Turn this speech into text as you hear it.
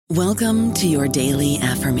Welcome to your daily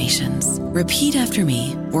affirmations. Repeat after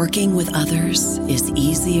me. Working with others is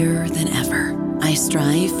easier than ever. I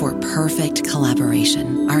strive for perfect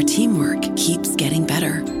collaboration. Our teamwork keeps getting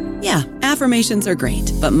better. Yeah, affirmations are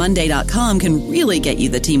great, but Monday.com can really get you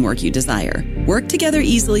the teamwork you desire. Work together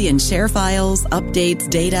easily and share files, updates,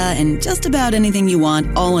 data, and just about anything you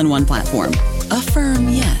want all in one platform. Affirm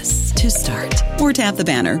yes to start, or tap the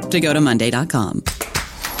banner to go to Monday.com.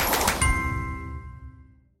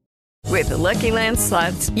 With the Lucky Land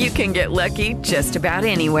Slots, you can get lucky just about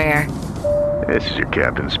anywhere. This is your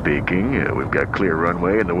captain speaking. We've got clear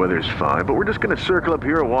runway and the weather's fine, but we're just going to circle up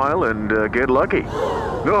here a while and get lucky.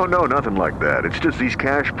 No, nothing like that. It's just these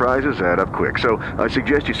cash prizes add up quick. So I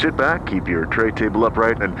suggest you sit back, keep your tray table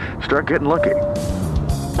upright, and start getting lucky.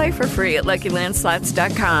 Play for free at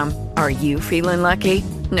LuckyLandSlots.com. Are you feeling lucky?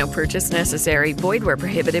 No purchase necessary. Void where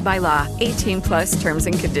prohibited by law. 18+ terms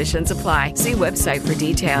and conditions apply. See website for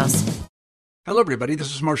details. Hello, everybody.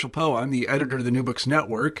 This is Marshall Poe. I'm the editor of the New Books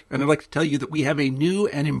Network, and I'd like to tell you that we have a new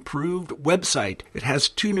and improved website. It has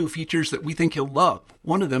 2 new features that we think you'll love.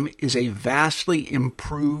 One of them is a vastly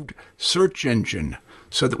improved search engine,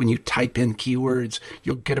 so that when you type in keywords,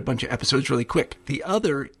 you'll get a bunch of episodes really quick. The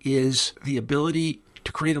other is the ability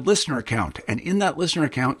to create a listener account. And in that listener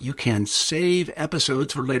account, you can save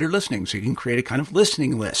episodes for later listening. So you can create a kind of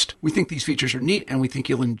listening list. We think these features are neat and we think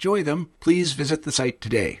you'll enjoy them. Please visit the site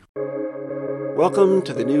today. Welcome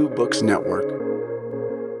to the New Books Network.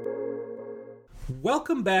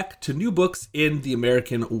 Welcome back to New Books in the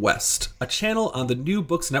American West, a channel on the New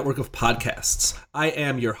Books Network of podcasts. I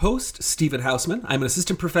am your host, Stephen Hausman. I'm an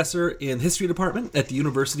assistant professor in the history department at the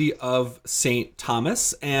University of St.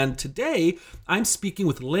 Thomas, and today I'm speaking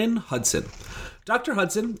with Lynn Hudson. Dr.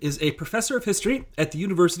 Hudson is a professor of history at the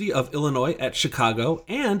University of Illinois at Chicago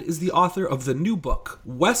and is the author of the new book,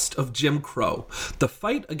 West of Jim Crow, The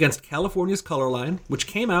Fight Against California's Color Line, which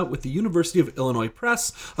came out with the University of Illinois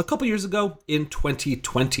Press a couple years ago in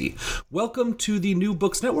 2020. Welcome to the New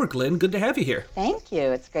Books Network, Lynn. Good to have you here. Thank you.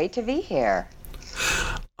 It's great to be here.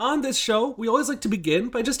 On this show, we always like to begin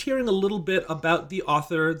by just hearing a little bit about the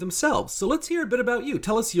author themselves. So let's hear a bit about you.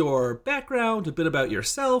 Tell us your background, a bit about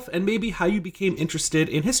yourself, and maybe how you became interested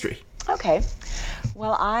in history. Okay.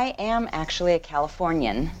 Well, I am actually a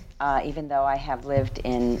Californian, even though I have lived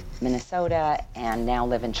in Minnesota and now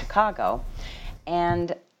live in Chicago.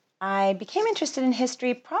 And I became interested in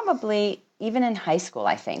history probably even in high school,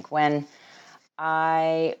 I think, when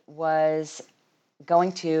I was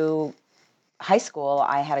going to high school.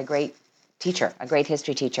 I had a great teacher, a great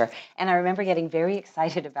history teacher, and I remember getting very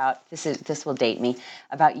excited about, this will date me,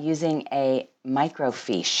 about using a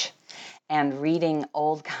microfiche and reading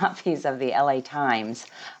old copies of the LA Times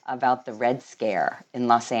about the Red Scare in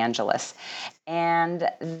Los Angeles. And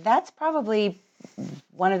that's probably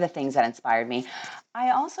one of the things that inspired me.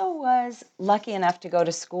 I also was lucky enough to go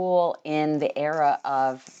to school in the era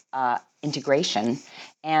of integration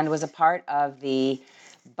and was a part of the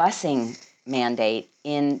busing mandate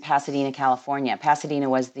in Pasadena, California. Pasadena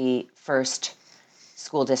was the first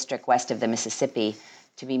school district west of the Mississippi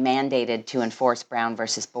to be mandated to enforce Brown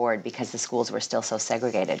versus Board because the schools were still so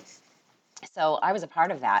segregated. So I was a part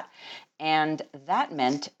of that, and that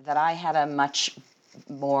meant that I had a much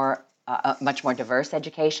more diverse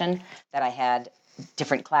education, that I had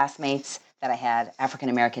different classmates, that I had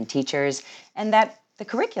African-American teachers, and that the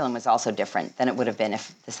curriculum was also different than it would have been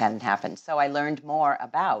if this hadn't happened. So I learned more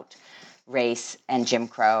about race and Jim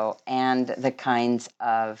Crow and the kinds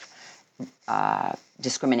of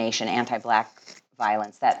discrimination, anti-Black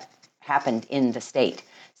violence that happened in the state.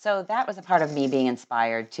 So that was a part of me being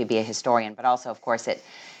inspired to be a historian, but also, of course,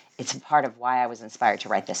 it's a part of why I was inspired to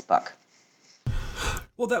write this book.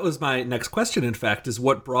 Well, that was my next question, in fact, is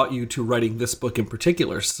what brought you to writing this book in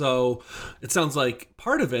particular. So it sounds like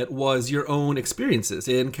part of it was your own experiences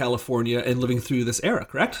in California and living through this era,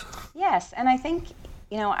 correct? Yes, and I think,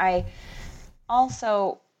 I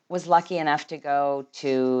also was lucky enough to go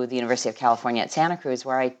to the University of California at Santa Cruz,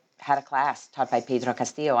 where I had a class taught by Pedro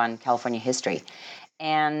Castillo on California history.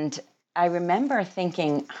 And I remember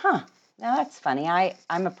thinking, now that's funny.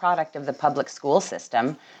 I'm a product of the public school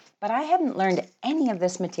system, but I hadn't learned any of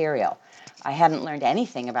this material. I hadn't learned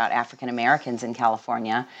anything about African Americans in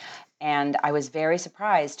California. And I was very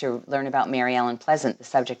surprised to learn about Mary Ellen Pleasant, the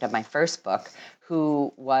subject of my first book,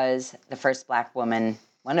 who was the first Black woman,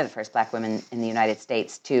 one of the first Black women in the United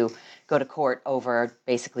States to go to court over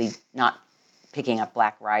basically not picking up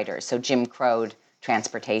Black riders, so Jim Crow'd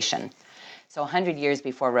transportation. So 100 years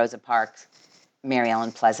before Rosa Parks, Mary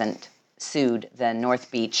Ellen Pleasant sued the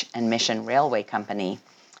North Beach and Mission Railway Company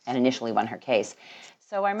and initially won her case.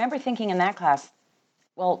 So I remember thinking in that class,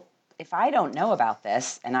 well, if I don't know about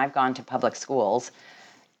this, and I've gone to public schools,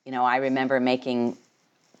 I remember making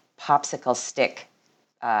popsicle stick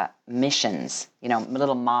missions,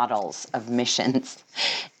 little models of missions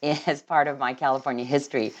as part of my California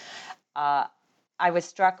history. I was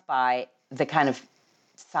struck by the kind of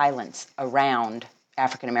silence around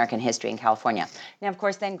African American history in California. Now, of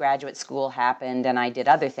course, then graduate school happened, and I did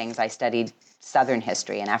other things. I studied Southern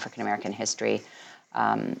history and African American history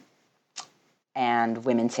and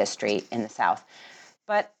women's history in the South.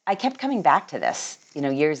 But I kept coming back to this,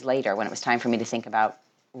 years later when it was time for me to think about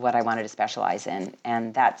what I wanted to specialize in.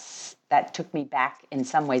 And that took me back, in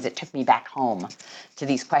some ways, it took me back home to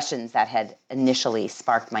these questions that had initially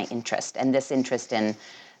sparked my interest. And this interest in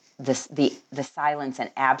the silence and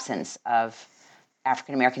absence of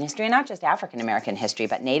African American history, and not just African American history,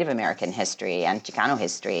 but Native American history and Chicano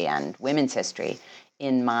history and women's history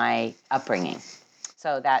in my upbringing.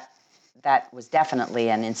 So that was definitely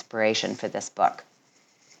an inspiration for this book.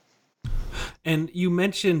 And you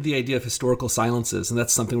mentioned the idea of historical silences, and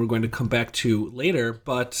that's something we're going to come back to later.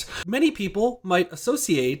 But many people might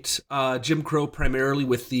associate Jim Crow primarily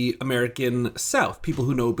with the American South. People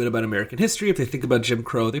who know a bit about American history, if they think about Jim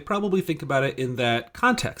Crow, they probably think about it in that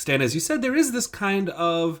context. And as you said, there is this kind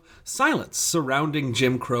of silence surrounding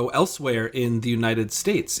Jim Crow elsewhere in the United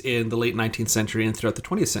States in the late 19th century and throughout the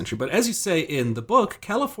 20th century. But as you say in the book,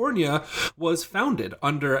 California was founded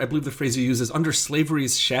under, I believe the phrase you use is, under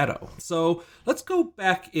slavery's shadow. So let's go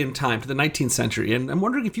back in time to the 19th century, and I'm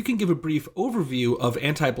wondering if you can give a brief overview of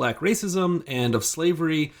anti-Black racism and of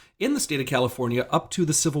slavery in the state of California up to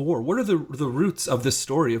the Civil War. What are the roots of this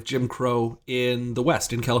story of Jim Crow in the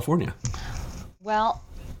West, in California? Well,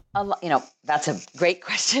 that's a great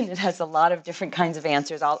question. It has a lot of different kinds of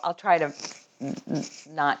answers. I'll try to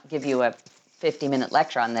not give you a 50-minute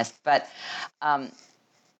lecture on this, but a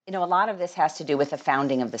lot of this has to do with the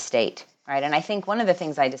founding of the state. Right, and I think one of the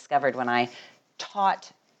things I discovered when I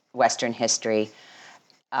taught Western history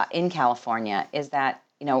in California is that,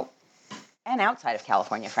 and outside of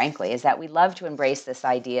California, frankly, is that we love to embrace this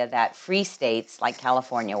idea that free states, like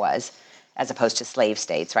California was, as opposed to slave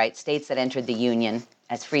states, right? States that entered the Union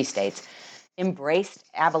as free states, embraced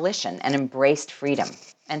abolition and embraced freedom.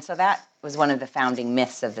 And so that was one of the founding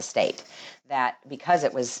myths of the state, that because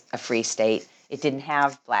it was a free state, it didn't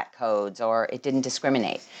have black codes or it didn't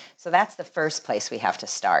discriminate. So that's the first place we have to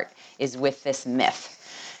start, is with this myth.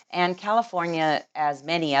 And California, as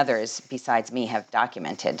many others besides me have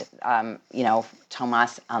documented,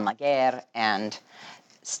 Tomás Almaguer and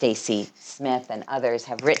Stacy Smith and others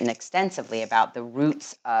have written extensively about the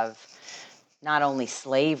roots of not only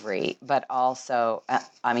slavery, but also,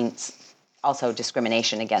 also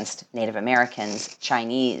discrimination against Native Americans,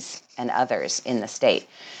 Chinese, and others in the state.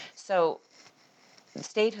 So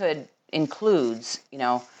statehood includes,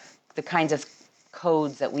 the kinds of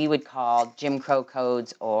codes that we would call Jim Crow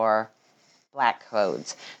codes or Black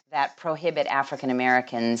codes that prohibit African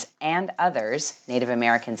Americans and others, Native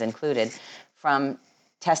Americans included, from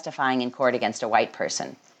testifying in court against a white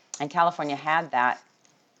person. And California had that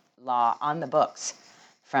law on the books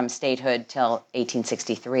from statehood till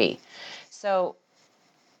 1863. So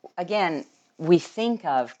again, we think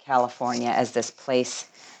of California as this place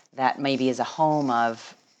that maybe is a home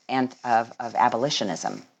of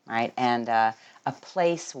abolitionism, right? And a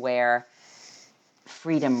place where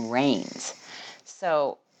freedom reigns.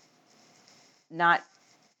 So not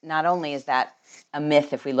only is that a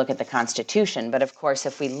myth if we look at the Constitution, but of course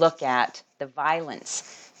if we look at the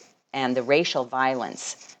violence and the racial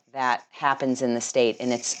violence that happens in the state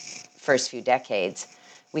in its first few decades,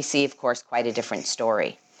 we see, of course, quite a different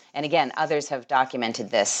story. And again, others have documented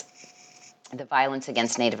this. The violence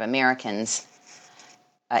against Native Americans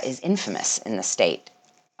is infamous in the state.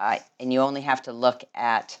 And you only have to look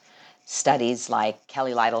at studies like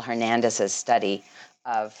Kelly Lytle Hernandez's study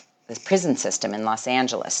of the prison system in Los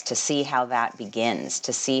Angeles to see how that begins,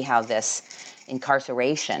 to see how this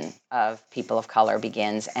incarceration of people of color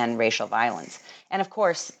begins and racial violence. And of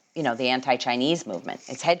course, the anti-Chinese movement,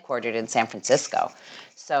 it's headquartered in San Francisco.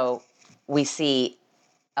 So we see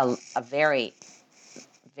a very,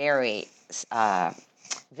 very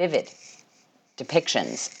vivid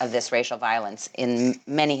depictions of this racial violence in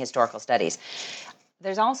many historical studies.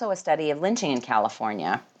 There's also a study of lynching in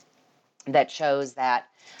California that shows that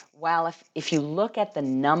while if you look at the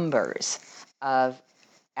numbers of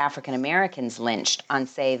African Americans lynched on,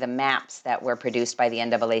 say, the maps that were produced by the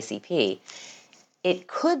NAACP, it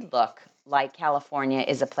could look like California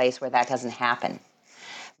is a place where that doesn't happen.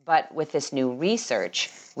 But with this new research,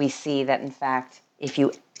 we see that, in fact, if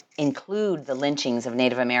you include the lynchings of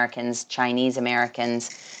Native Americans, Chinese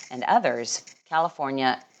Americans, and others,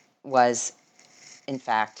 California was, in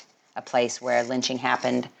fact, a place where lynching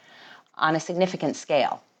happened on a significant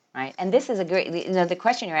scale, right? And this is a great, the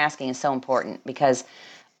question you're asking is so important because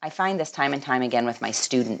I find this time and time again with my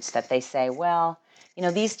students that they say, well,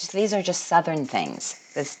 these are just Southern things.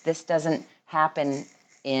 This doesn't happen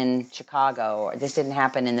in Chicago, or this didn't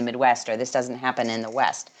happen in the Midwest, or this doesn't happen in the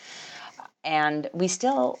West. And we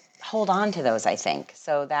still hold on to those, I think.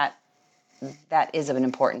 So that is an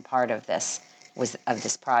important part of this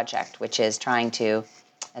project, which is trying to,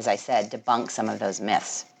 as I said, debunk some of those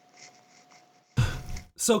myths.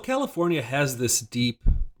 So California has this deep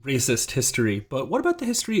racist history, but what about the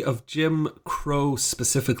history of Jim Crow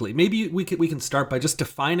specifically? Maybe we can start by just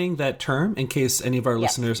defining that term in case any of our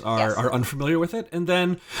listeners are unfamiliar with it. And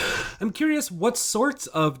then I'm curious what sorts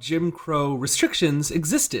of Jim Crow restrictions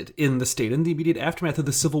existed in the state in the immediate aftermath of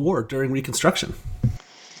the Civil War during Reconstruction.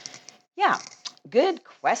 Yeah, good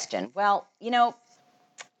question. Well,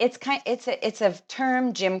 it's a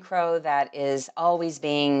term, Jim Crow, that is always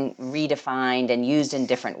being redefined and used in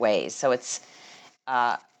different ways. So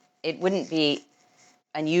it wouldn't be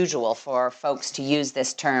unusual for folks to use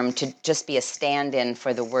this term to just be a stand-in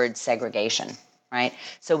for the word segregation, right?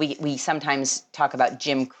 So we sometimes talk about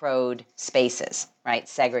Jim Crowed spaces, right?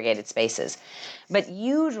 Segregated spaces. But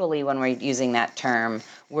usually when we're using that term,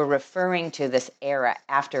 we're referring to this era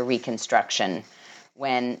after Reconstruction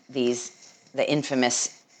when the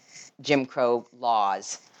infamous Jim Crow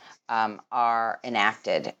laws are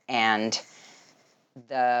enacted and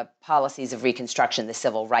the policies of Reconstruction, the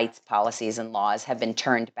civil rights policies and laws, have been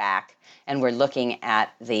turned back, and we're looking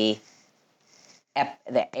at the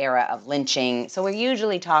era of lynching. So we're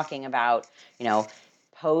usually talking about,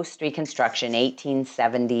 post-Reconstruction,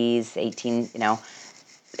 1870s,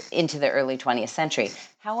 into the early 20th century.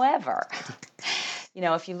 However,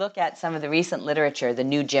 if you look at some of the recent literature, the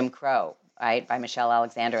New Jim Crow, right, by Michelle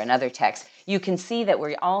Alexander and other texts, you can see that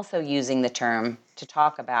we're also using the term to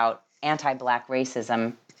talk about anti-Black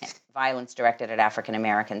racism, violence directed at African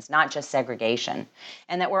Americans, not just segregation.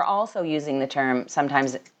 And that we're also using the term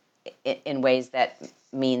sometimes in ways that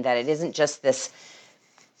mean that it isn't just this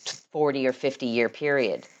 40 or 50 year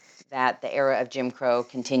period, that the era of Jim Crow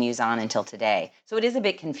continues on until today. So it is a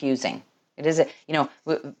bit confusing. It is,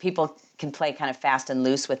 people can play kind of fast and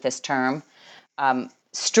loose with this term.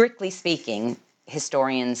 Strictly speaking,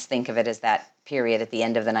 historians think of it as that period at the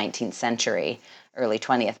end of the 19th century, early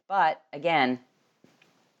 20th. But again,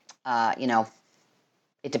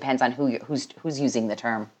 it depends on who's using the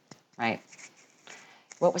term, right?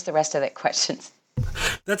 What was the rest of that question?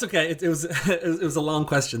 That's okay. It was a long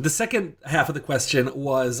question. The second half of the question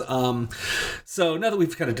was, so now that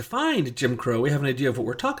we've kind of defined Jim Crow, we have an idea of what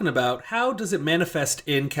we're talking about. How does it manifest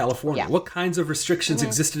in California? Yeah. What kinds of restrictions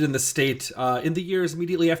existed in the state in the years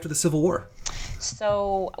immediately after the Civil War?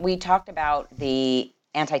 So we talked about the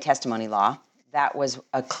anti-testimony law. That was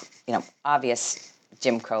a obvious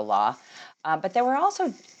Jim Crow law. But there were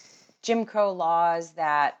also Jim Crow laws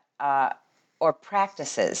that or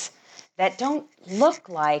practices that don't look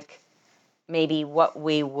like maybe what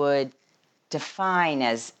we would define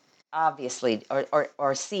as obviously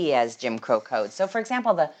or see as Jim Crow codes. So, for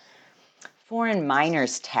example, the foreign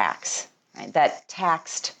miners tax, right, that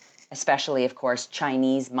taxed especially, of course,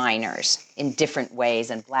 Chinese miners in different ways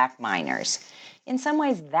and Black miners. In some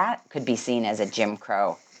ways, that could be seen as a Jim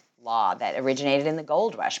Crow law that originated in the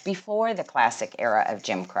gold rush before the classic era of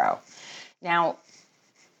Jim Crow. Now,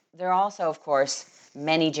 there are also, of course,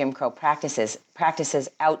 many Jim Crow practices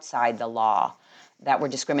outside the law that were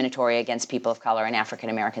discriminatory against people of color and African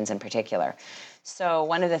Americans in particular. So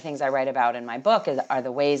one of the things I write about in my book are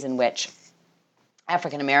the ways in which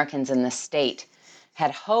African Americans in the state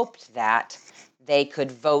had hoped that they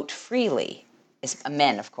could vote freely,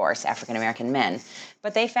 men, of course, African American men,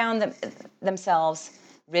 but they found themselves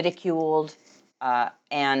ridiculed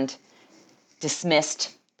and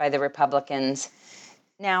dismissed by the Republicans.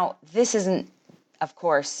 Now, this isn't, of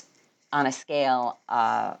course, on a scale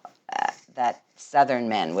that Southern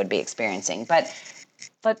men would be experiencing, but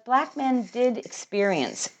Black men did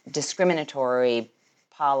experience discriminatory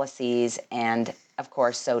policies, and of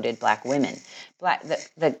course, so did Black women.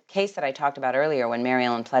 The case that I talked about earlier, when Mary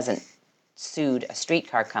Ellen Pleasant sued a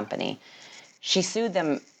streetcar company, she sued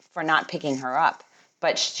them for not picking her up,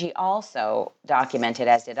 but she also documented,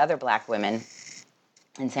 as did other Black women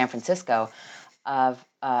in San Francisco,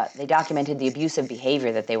 they documented the abusive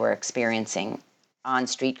behavior that they were experiencing on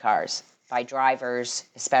streetcars by drivers,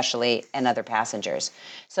 especially, and other passengers.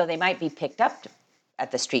 So they might be picked up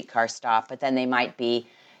at the streetcar stop, but then they might be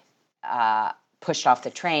pushed off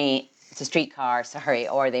the streetcar,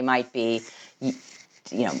 or they might be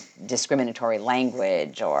discriminatory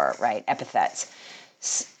language or epithets.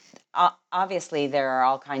 Obviously, there are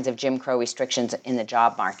all kinds of Jim Crow restrictions in the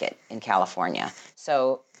job market in California.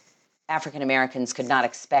 So African Americans could not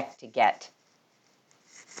expect to get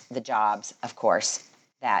the jobs, of course,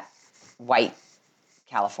 that white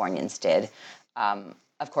Californians did.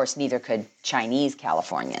 Of course, neither could Chinese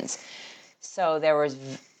Californians. So there was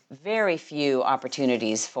very few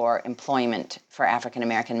opportunities for employment for African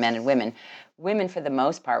American men and women. Women, for the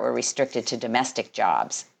most part, were restricted to domestic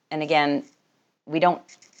jobs. And again, we don't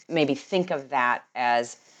maybe think of that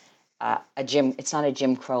as it's not a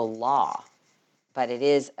Jim Crow law, but it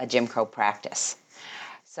is a Jim Crow practice.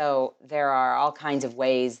 So there are all kinds of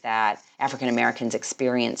ways that African Americans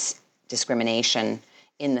experience discrimination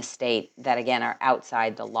in the state that, again, are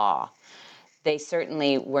outside the law. They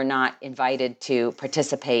certainly were not invited to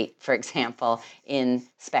participate, for example, in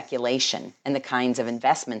speculation and the kinds of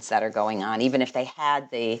investments that are going on, even if they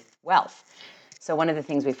had the wealth. So one of the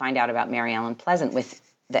things we find out about Mary Ellen Pleasant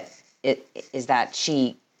is that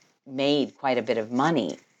she made quite a bit of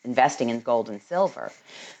money investing in gold and silver,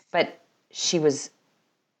 but she was,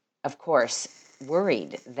 of course,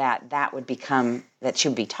 worried that she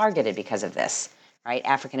would be targeted because of this. Right?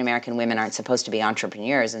 African American women aren't supposed to be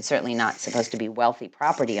entrepreneurs and certainly not supposed to be wealthy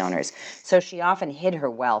property owners. So she often hid her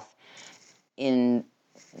wealth in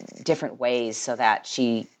different ways so that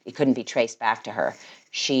it couldn't be traced back to her.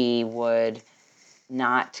 She would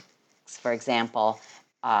not, for example,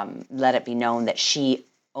 let it be known that she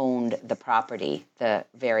owned the property, the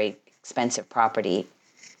very expensive property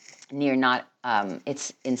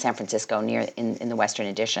it's in San Francisco, near in the Western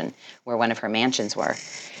Addition, where one of her mansions were.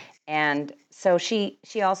 And so she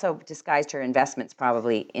also disguised her investments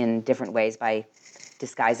probably in different ways by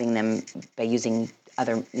disguising them by using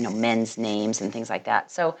other men's names and things like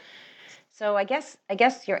that. So I guess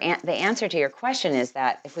the answer to your question is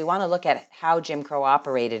that if we want to look at how Jim Crow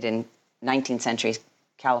operated in 19th century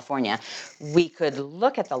California, we could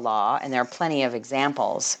look at the law, and there are plenty of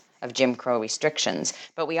examples of Jim Crow restrictions,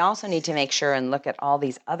 but we also need to make sure and look at all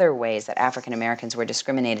these other ways that African Americans were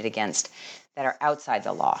discriminated against that are outside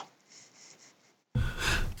the law.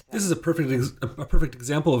 This is a perfect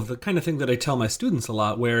example of the kind of thing that I tell my students a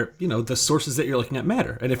lot, where, the sources that you're looking at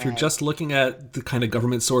matter. And if you're just looking at the kind of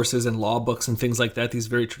government sources and law books and things like that, these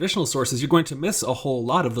very traditional sources, you're going to miss a whole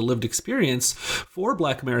lot of the lived experience for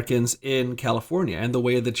Black Americans in California and the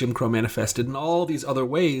way that Jim Crow manifested in all these other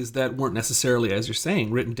ways that weren't necessarily, as you're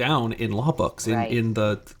saying, written down in law books, in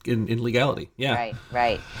legality. Yeah.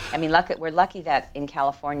 Right. I mean, we're lucky that in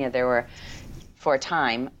California there were, for a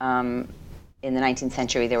time, in the 19th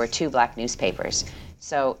century, there were 2 Black newspapers.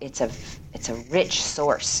 So it's a rich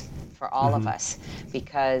source for all of us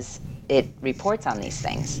because it reports on these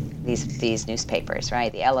things, these newspapers,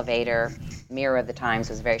 right? The Elevator, Mirror of the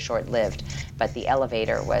Times was very short-lived, but the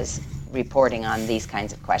Elevator was reporting on these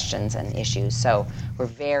kinds of questions and issues. So we're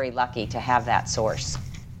very lucky to have that source.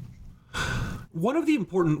 One of the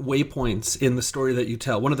important waypoints in the story that you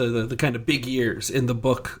tell, one of the kind of big years in the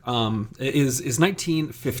book, is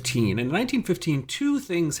 1915. And in 1915, 2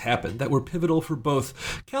 things happened that were pivotal for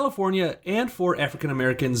both California and for African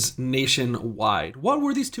Americans nationwide. What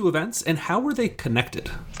were these 2 events, and how were they connected?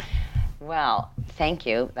 Well, thank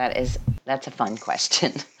you. That's a fun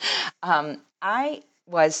question. I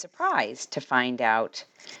was surprised to find out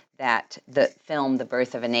that the film The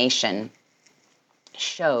Birth of a Nation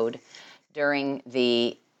showed during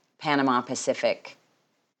the Panama Pacific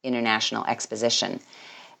International Exposition.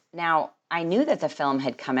 Now, I knew that the film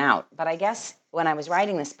had come out, but I guess when I was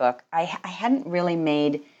writing this book, I hadn't really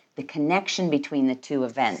made the connection between the 2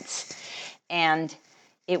 events. And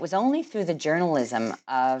it was only through the journalism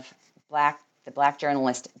of the Black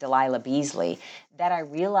journalist Delilah Beasley that I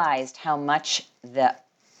realized how much the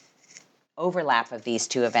overlap of these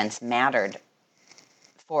 2 events mattered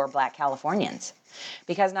for Black Californians.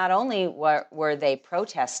 Because not only were they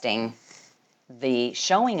protesting the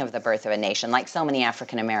showing of The Birth of a Nation, like so many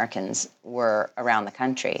African Americans were around the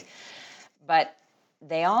country, but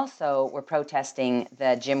they also were protesting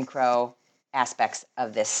the Jim Crow aspects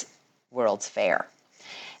of this World's Fair.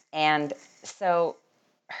 And so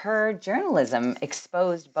her journalism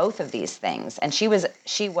exposed both of these things. And she was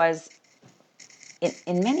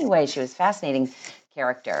in many ways, she was a fascinating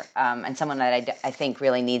character, and someone that I think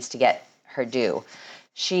really needs to get her due.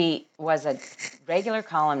 She was a regular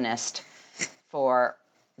columnist for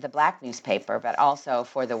the Black newspaper, but also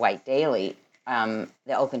for the white daily, the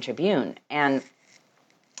Oakland Tribune. And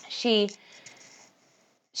she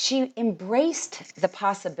embraced the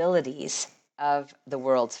possibilities of the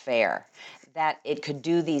World's Fair, that it could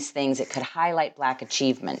do these things, it could highlight Black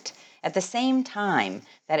achievement, at the same time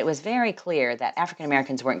that it was very clear that African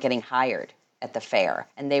Americans weren't getting hired at the fair.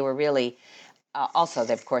 And they were really, also,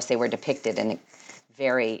 of course, they were depicted in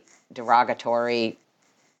very derogatory,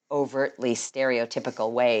 overtly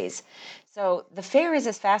stereotypical ways. So the fair is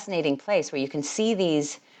this fascinating place where you can see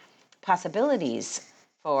these possibilities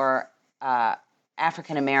for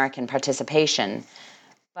African American participation,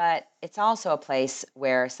 but it's also a place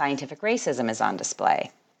where scientific racism is on display.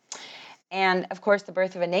 And of course, The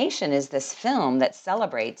Birth of a Nation is this film that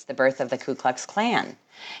celebrates the birth of the Ku Klux Klan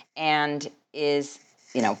and is,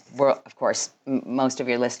 of course, most of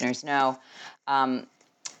your listeners know,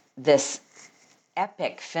 this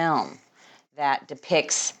epic film that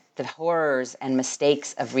depicts the horrors and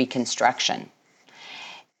mistakes of Reconstruction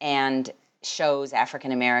and shows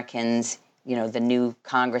African Americans, the new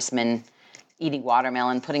congressmen eating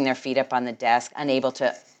watermelon, putting their feet up on the desk, unable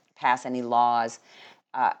to pass any laws.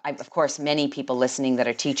 Of course, many people listening that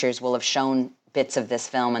are teachers will have shown bits of this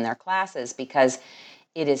film in their classes because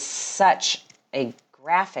it is such a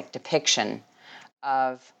graphic depiction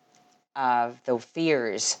of the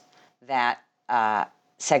fears that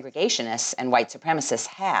segregationists and white supremacists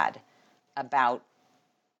had about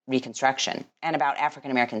Reconstruction and about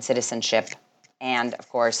African American citizenship and, of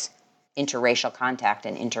course, interracial contact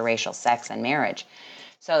and interracial sex and marriage.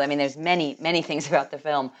 So, there's many, many things about the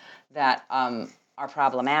film that are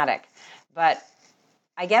problematic. But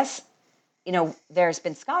I guess, there's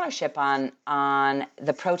been scholarship on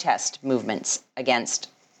the protest movements against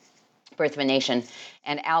Birth of a Nation,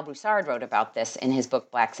 and Al Broussard wrote about this in his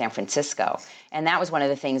book, Black San Francisco. And that was one of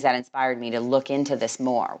the things that inspired me to look into this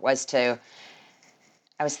more,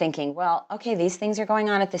 I was thinking, well, okay, these things are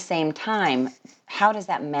going on at the same time. How does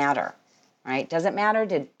that matter, right? Does it matter?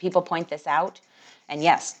 Did people point this out? And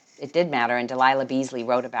yes, it did matter, and Delilah Beasley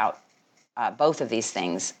wrote about both of these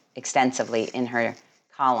things extensively in her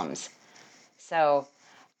columns. So,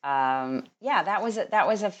 that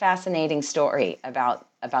was a fascinating story about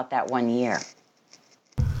that one year.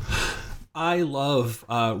 I love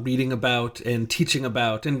reading about and teaching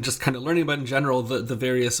about and just kind of learning about in general the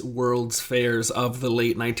various world's fairs of the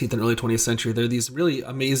late 19th and early 20th century. There are these really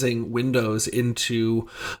amazing windows into,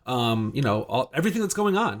 everything that's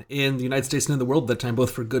going on in the United States and in the world at that time,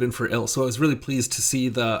 both for good and for ill. So I was really pleased to see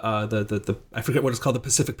the I forget what it's called, the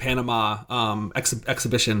Pacific Panama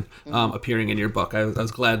exhibition appearing in your book. I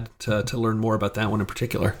was glad to learn more about that one in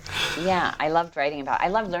particular. Yeah, I loved learning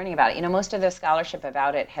about it. Most of the scholarship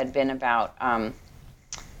about it had been about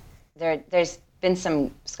there's been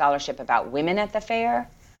some scholarship about women at the fair,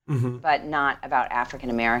 but not about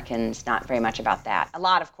African Americans, not very much about that. A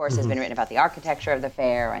lot, of course, has been written about the architecture of the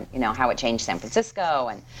fair and, how it changed San Francisco.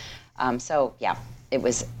 And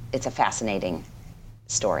it's a fascinating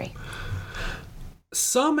story.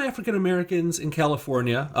 Some African Americans in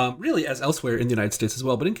California, really as elsewhere in the United States as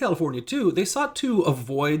well, but in California too, they sought to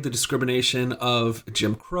avoid the discrimination of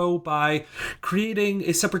Jim Crow by creating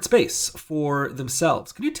a separate space for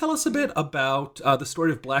themselves. Can you tell us a bit about the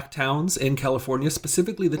story of Black towns in California,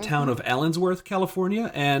 specifically the town of Allensworth,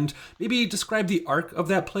 California, and maybe describe the arc of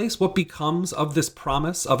that place? What becomes of this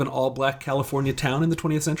promise of an all-Black California town in the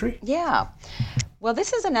 20th century? Yeah. Well,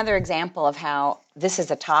 this is another example of how this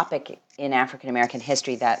is a topic in African American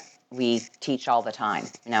history that we teach all the time.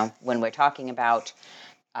 When we're talking about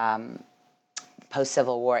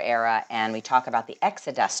post-Civil War era and we talk about the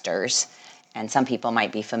exodusters, and some people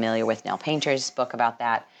might be familiar with Nell Painter's book about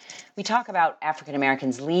that, we talk about African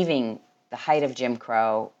Americans leaving the height of Jim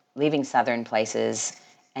Crow, leaving southern places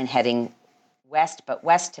and heading west, but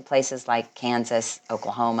west to places like Kansas,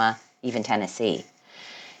 Oklahoma, even Tennessee.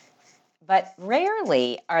 But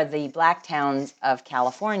rarely are the Black towns of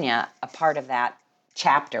California a part of that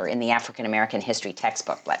chapter in the African American history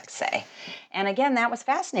textbook, let's say. And again, that was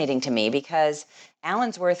fascinating to me because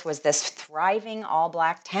Allensworth was this thriving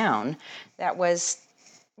all-Black town that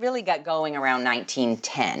really got going around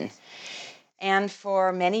 1910. And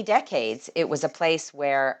for many decades, it was a place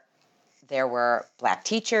where there were Black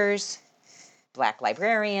teachers, Black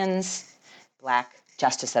librarians, Black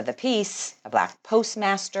justice of the peace, a Black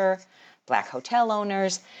postmaster, Black hotel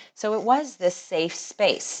owners. So it was this safe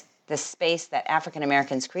space, this space that African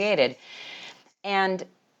Americans created. And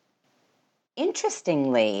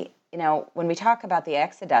interestingly, when we talk about the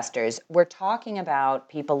exodusters, we're talking about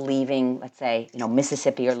people leaving, let's say,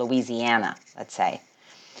 Mississippi or Louisiana, let's say.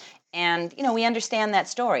 And, we understand that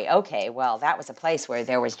story. Okay, well, that was a place where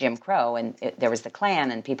there was Jim Crow and there was the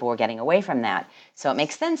Klan and people were getting away from that. So it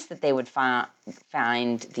makes sense that they would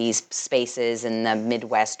find these spaces in the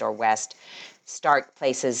Midwest or West, start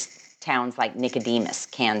places, towns like Nicodemus,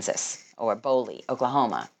 Kansas, or Boley,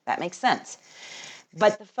 Oklahoma. That makes sense.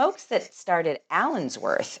 But the folks that started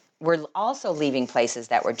Allensworth were also leaving places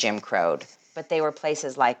that were Jim Crowed, but they were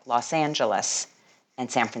places like Los Angeles and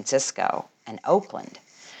San Francisco and Oakland.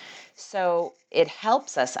 So it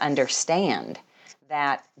helps us understand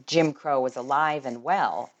that Jim Crow was alive and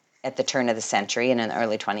well at the turn of the century and in the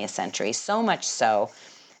early 20th century, so much so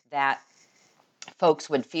that folks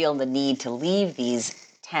would feel the need to leave these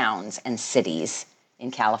towns and cities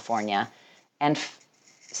in California and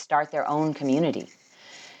start their own community.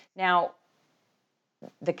 Now,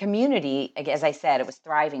 the community, as I said, it was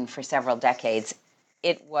thriving for several decades.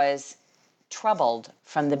 It was troubled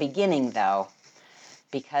from the beginning, though,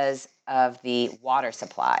 because of the water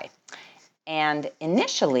supply. And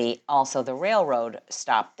initially, also, the railroad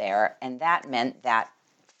stopped there, and that meant that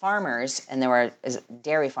farmers, and there were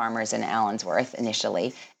dairy farmers in Allensworth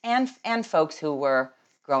initially, and folks who were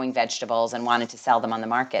growing vegetables and wanted to sell them on the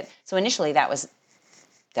market. So initially, that was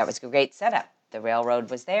a great setup. The railroad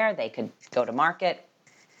was there, they could go to market,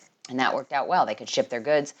 and that worked out well. They could ship their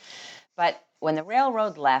goods. But when the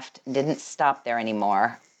railroad left and didn't stop there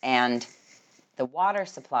anymore, and the water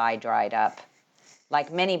supply dried up,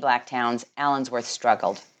 like many black towns, Allensworth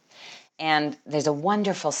struggled. And there's a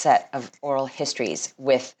wonderful set of oral histories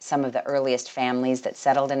with some of the earliest families that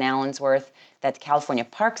settled in Allensworth that the California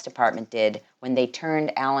Parks Department did when they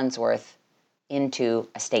turned Allensworth into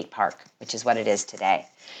a state park, which is what it is today.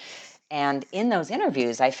 And in those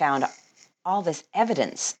interviews, I found all this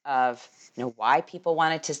evidence of why people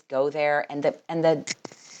wanted to go there and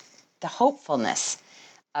the hopefulness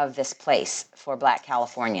of this place for black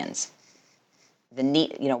Californians. The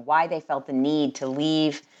need, why they felt the need to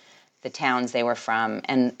leave the towns they were from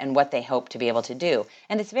and what they hoped to be able to do.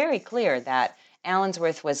 And it's very clear that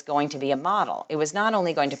Allensworth was going to be a model. It was not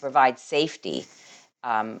only going to provide safety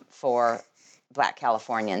for black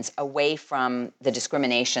Californians away from the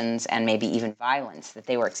discriminations and maybe even violence that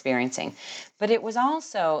they were experiencing, but it was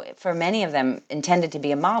also, for many of them, intended to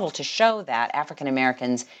be a model to show that African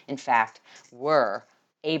Americans, in fact, were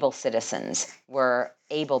able citizens, were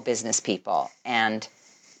able business people and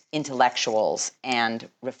intellectuals and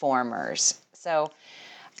reformers. So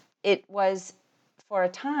it was, for a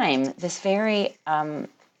time, this very,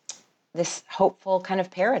 this hopeful kind of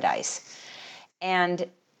paradise. And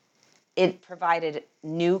it provided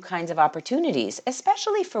new kinds of opportunities,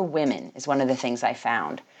 especially for women, is one of the things I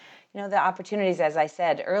found. The opportunities, as I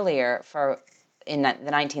said earlier, in the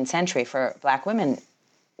 19th century for black women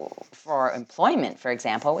for employment, for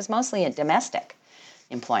example, was mostly in domestic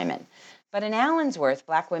employment. But in Allensworth,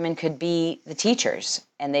 black women could be the teachers,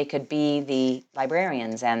 and they could be the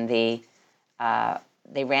librarians, and they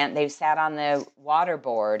sat on the water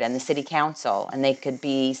board and the city council, and they could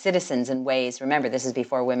be citizens in ways. Remember, this is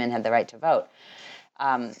before women had the right to vote,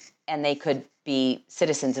 and they could be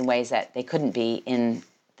citizens in ways that they couldn't be in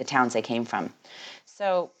the towns they came from.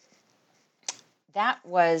 So that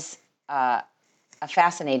was a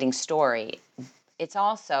fascinating story. It's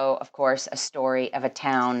also, of course, a story of a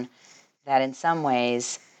town that in some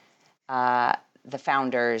ways, the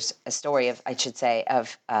founders, a story of, I should say,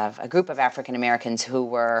 of a group of African Americans who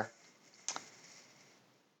were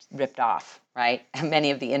ripped off, right?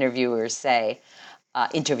 Many of the interviewees say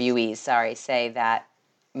that,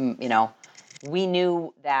 we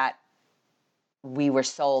knew that we were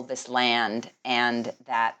sold this land and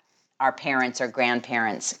that our parents or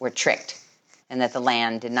grandparents were tricked and that the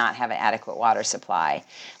land did not have an adequate water supply.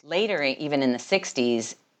 Later, even in the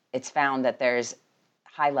 60s, it's found that there's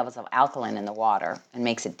high levels of alkaline in the water and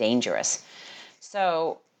makes it dangerous.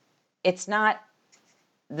 So it's not,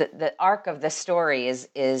 the arc of the story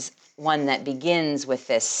is one that begins with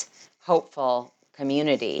this hopeful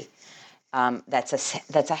community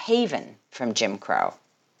that's a haven from Jim Crow,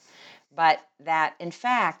 but that in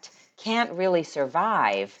fact can't really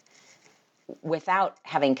survive without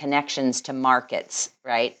having connections to markets,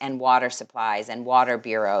 right, and water supplies and water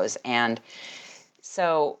bureaus. And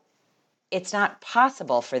so it's not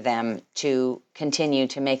possible for them to continue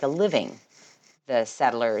to make a living, the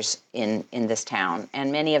settlers in this town.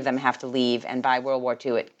 And many of them have to leave, and by World War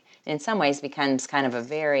II, it in some ways becomes kind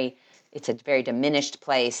of it's a very diminished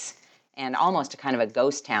place and almost a kind of a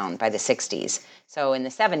ghost town by the 60s. So in the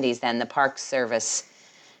 70s then, the Park Service,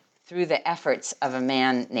 through the efforts of a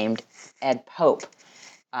man named Ed Pope,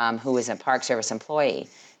 who was a Park Service employee,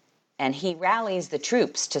 and he rallies the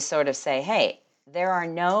troops to sort of say, hey, there are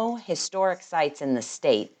no historic sites in the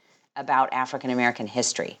state about African American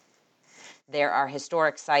history. There are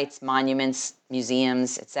historic sites, monuments,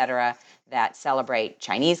 museums, etc., that celebrate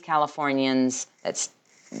Chinese Californians, that's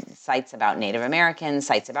sites about Native Americans,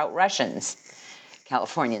 sites about Russians,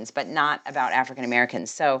 Californians, but not about African Americans.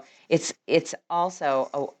 So it's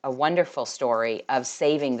also a wonderful story of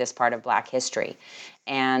saving this part of Black history.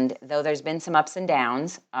 And though there's been some ups and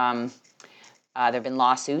downs, there have been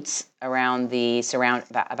lawsuits around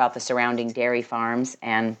about the surrounding dairy farms,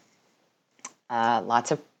 and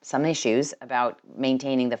some issues about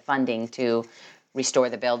maintaining the funding to restore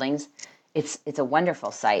the buildings. It's a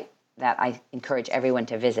wonderful site that I encourage everyone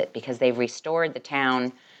to visit, because they've restored the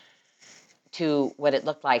town to what it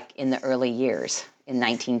looked like in the early years in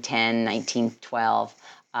 1910, 1912.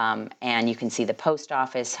 And you can see the post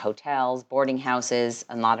office, hotels, boarding houses,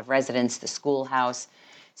 a lot of residents, the schoolhouse.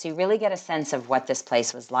 So you really get a sense of what this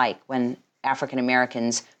place was like when African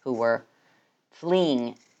Americans who were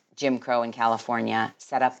fleeing Jim Crow in California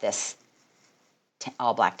set up this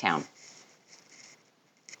all-Black town.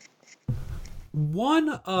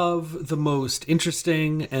 One of the most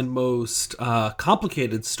interesting and most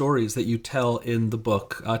complicated stories that you tell in the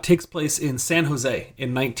book takes place in San Jose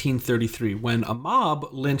in 1933, when a mob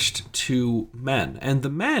lynched two men. And the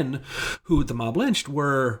men who the mob lynched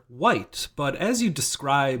were white. But as you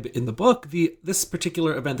describe in the book, this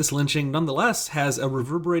particular event, this lynching, nonetheless has a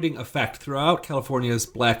reverberating effect throughout California's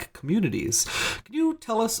Black communities. Can you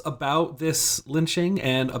tell us about this lynching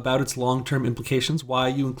and about its long-term implications, why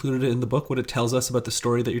you included it in the book, what it tells us about the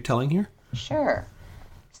story that you're telling here? Sure.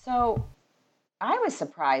 So I was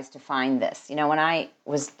surprised to find this. When I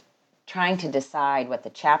was trying to decide what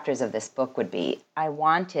the chapters of this book would be, I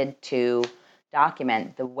wanted to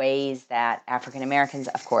document the ways that African Americans,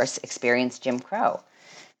 of course, experienced Jim Crow.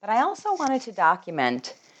 But I also wanted to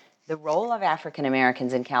document the role of African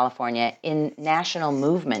Americans in California in national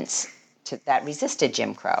movements that resisted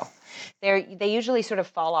Jim Crow. They usually sort of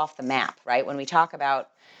fall off the map, right? When we talk about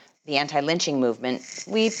the anti-lynching movement,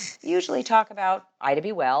 we usually talk about Ida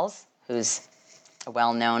B. Wells, who's a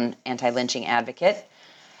well-known anti-lynching advocate,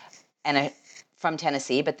 and from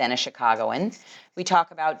Tennessee, but then a Chicagoan. We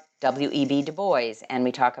talk about W.E.B. Du Bois, and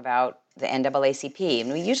we talk about the NAACP.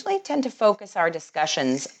 And we usually tend to focus our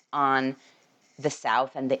discussions on the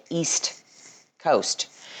South and the East Coast.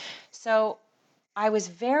 So I was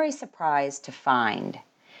very surprised to find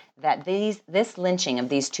that this lynching of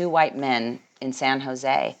these two white men in San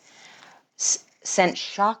Jose sent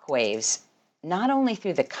shockwaves not only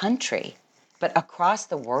through the country, but across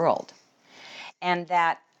the world. And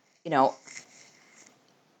that,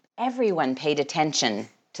 everyone paid attention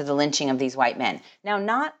to the lynching of these white men. Now,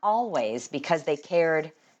 not always because they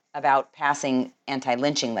cared about passing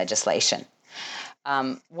anti-lynching legislation.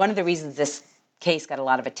 One of the reasons this case got a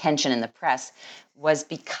lot of attention in the press was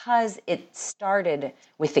because it started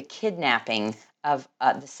with the kidnapping of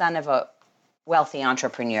the son of a wealthy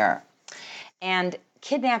entrepreneur. And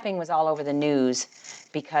kidnapping was all over the news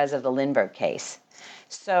because of the Lindbergh case.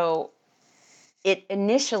 So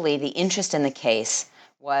initially, the interest in the case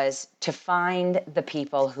was to find the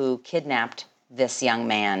people who kidnapped this young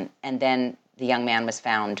man, and then the young man was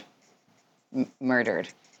found murdered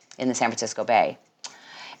in the San Francisco Bay.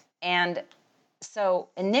 And so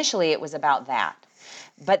initially it was about that.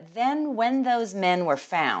 But then when those men were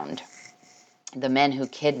found, the men who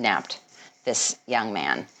kidnapped this young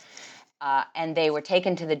man, and they were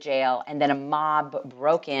taken to the jail, and then a mob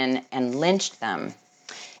broke in and lynched them,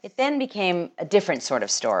 it then became a different sort of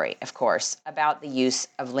story, of course, about the use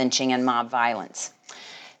of lynching and mob violence.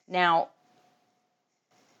 Now,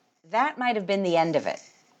 that might have been the end of it,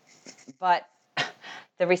 but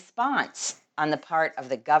the response on the part of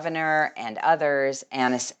the governor and others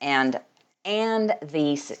and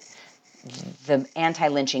the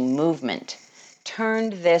anti-lynching movement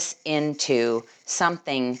turned this into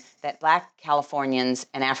something that Black Californians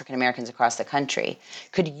and African Americans across the country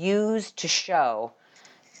could use to show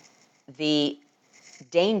the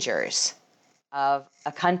dangers of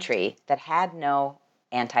a country that had no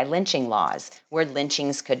anti-lynching laws, where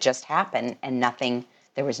lynchings could just happen and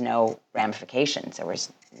there was no ramifications, there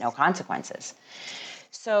was no consequences.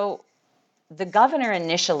 So the governor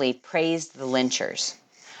initially praised the lynchers,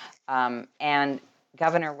 and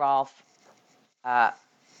Governor Rolfe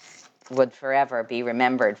would forever be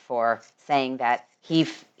remembered for saying that he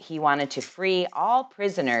wanted to free all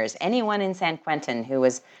prisoners, anyone in San Quentin who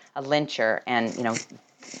was a lyncher, and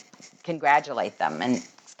congratulate them, and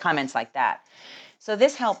comments like that. So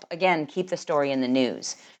this helped, again, keep the story in the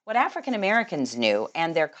news. What African Americans knew,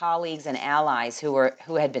 and their colleagues and allies who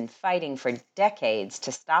had been fighting for decades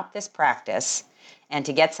to stop this practice and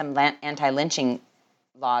to get some anti-lynching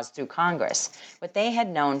laws through Congress, what they had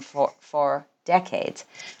known for decades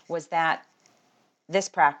was that this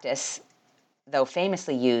practice, though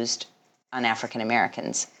famously used on African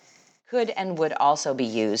Americans, could and would also be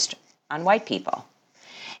used on white people.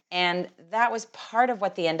 And that was part of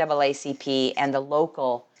what the NAACP and the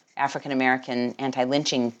local African-American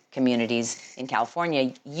anti-lynching communities in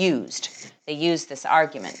California used. They used this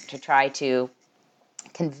argument to try to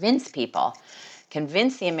convince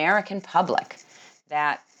the American public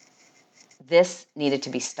that this needed to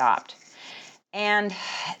be stopped. And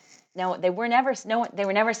no, they were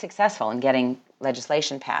never successful in getting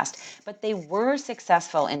legislation passed, but they were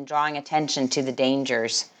successful in drawing attention to the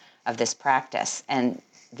dangers of this practice and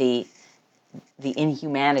the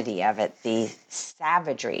inhumanity of it, the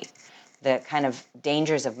savagery, the kind of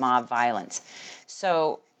dangers of mob violence.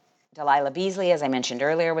 So Delilah Beasley, as I mentioned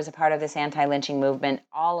earlier, was a part of this anti-lynching movement.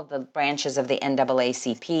 All of the branches of the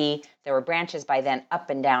NAACP, there were branches by then up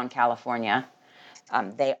and down California.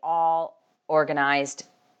 They all organized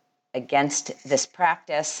against this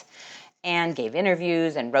practice and gave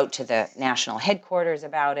interviews and wrote to the national headquarters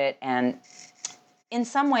about it. And in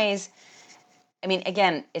some ways, I mean,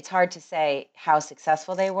 again, it's hard to say how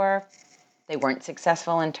successful they were. They weren't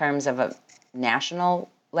successful in terms of a national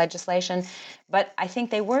legislation, but I think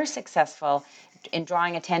they were successful in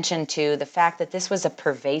drawing attention to the fact that this was a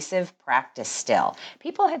pervasive practice still.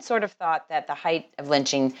 People had sort of thought that the height of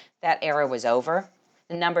lynching, that era was over.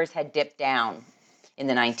 The numbers had dipped down in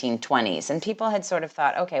the 1920s, and people had sort of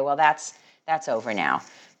thought, okay, well, that's over now.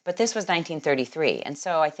 But this was 1933, and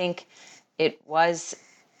so I think they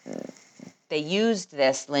used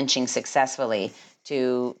this lynching successfully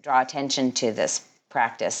to draw attention to this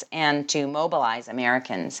practice and to mobilize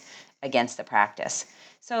Americans against the practice.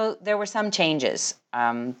 So there were some changes.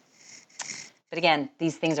 But again,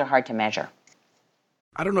 these things are hard to measure.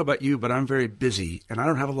 I don't know about you, but I'm very busy and I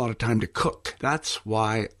don't have a lot of time to cook. That's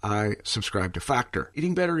why I subscribe to Factor.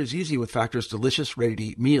 Eating better is easy with Factor's delicious,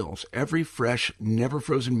 ready-to-eat meals. Every fresh, never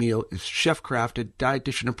frozen meal is chef-crafted,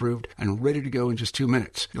 dietitian approved, and ready to go in just 2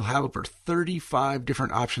 minutes. You'll have over 35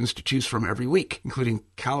 different options to choose from every week, including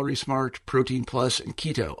Calorie Smart, Protein Plus, and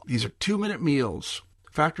Keto. These are 2-minute meals.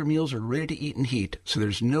 Factor meals are ready to eat and heat, so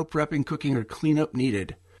there's no prepping, cooking, or cleanup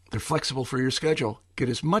needed. They're flexible for your schedule. Get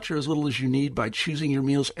as much or as little as you need by choosing your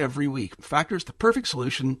meals every week. Factor is the perfect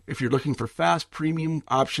solution if you're looking for fast, premium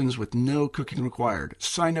options with no cooking required.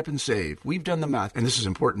 Sign up and save. We've done the math, and this is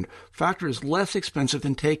important. Factor is less expensive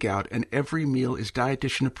than takeout, and every meal is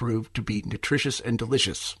dietitian approved to be nutritious and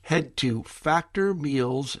delicious. Head to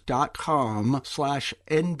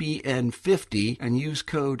factormeals.com/NBN50 and use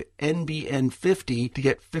code NBN50 to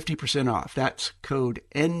get 50% off. That's code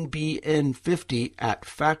NBN50 at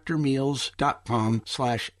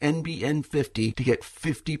factormeals.com/NBN50 to get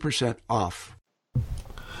 50% off.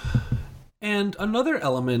 And another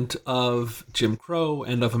element of Jim Crow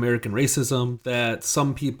and of American racism that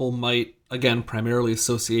some people might, again, primarily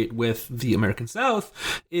associate with the American South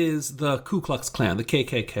is the Ku Klux Klan, the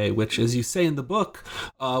KKK, which, as you say in the book,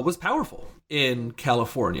 was powerful in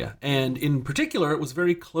California. And in particular, it was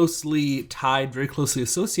very closely tied, very closely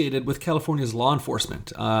associated with California's law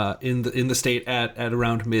enforcement in the state at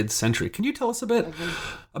around mid-century. Can you tell us a bit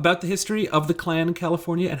about the history of the Klan in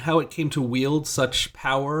California and how it came to wield such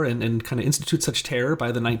power and kind of institute such terror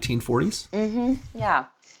by the 1940s? Yeah.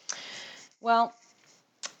 Well,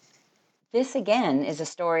 this again is a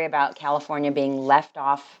story about California being left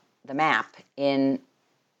off the map in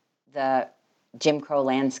the Jim Crow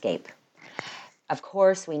landscape. Of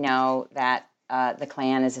course, we know that the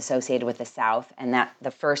Klan is associated with the South, and that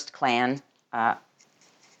the first Klan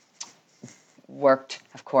worked,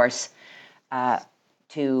 of course,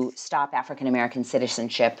 to stop African American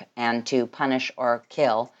citizenship and to punish or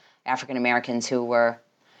kill African Americans who were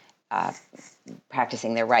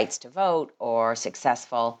practicing their rights to vote or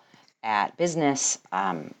successful at business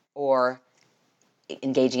or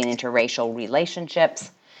engaging in interracial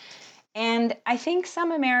relationships. And I think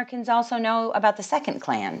some Americans also know about the second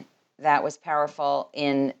Klan that was powerful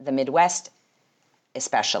in the Midwest,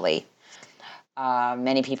 especially.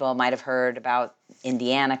 Many people might have heard about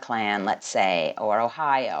Indiana Klan, let's say, or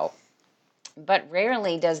Ohio. But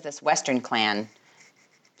rarely does this Western Klan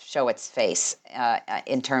show its face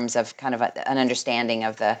in terms of kind of an understanding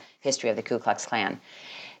of the history of the Ku Klux Klan.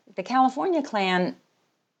 The California Klan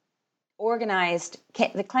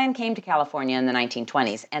the Klan came to California in the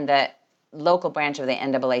 1920s, and the local branch of the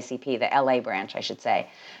NAACP, the LA branch, I should say,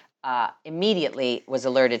 immediately was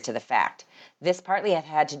alerted to the fact. This partly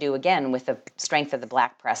had to do, again, with the strength of the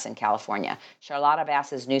black press in California. Charlotta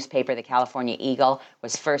Bass's newspaper, the California Eagle,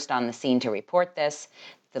 was first on the scene to report this.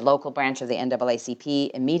 The local branch of the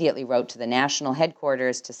NAACP immediately wrote to the national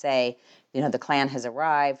headquarters to say, the Klan has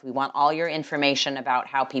arrived. We want all your information about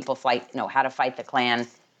how people fight, how to fight the Klan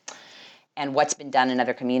and what's been done in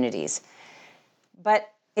other communities. But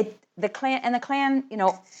The Klan,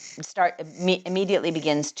 immediately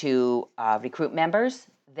begins to recruit members.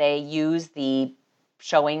 They use the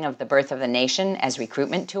showing of the birth of the nation as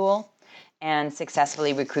recruitment tool and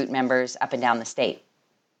successfully recruit members up and down the state.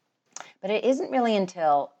 But it isn't really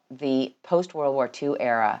until the post-World War II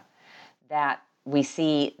era that we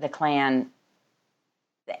see the Klan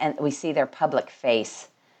and we see their public face,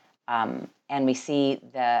 and we see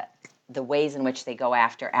the ways in which they go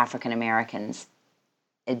after African Americans.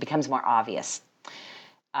 It becomes more obvious.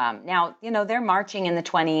 Now, they're marching in the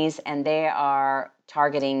 1920s, and they are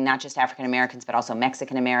targeting not just African Americans, but also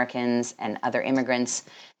Mexican Americans and other immigrants.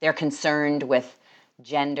 They're concerned with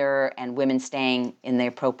gender and women staying in the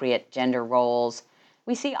appropriate gender roles.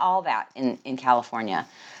 We see all that in California.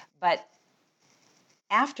 But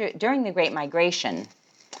during the Great Migration,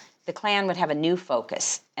 the Klan would have a new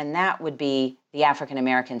focus, and that would be the African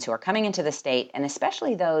Americans who are coming into the state, and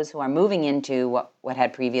especially those who are moving into what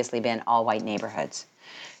had previously been all-white neighborhoods.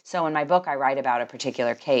 So in my book, I write about a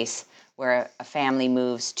particular case where a family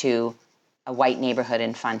moves to a white neighborhood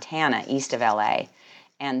in Fontana, east of LA,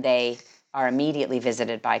 and they are immediately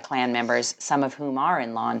visited by Klan members, some of whom are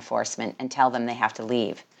in law enforcement, and tell them they have to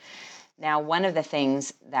leave. Now, one of the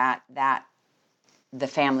things that the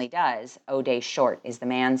family does, O'Day Short is the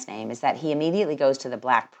man's name, is that he immediately goes to the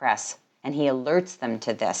black press and he alerts them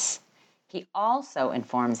to this. He also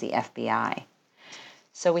informs the FBI.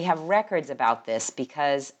 So we have records about this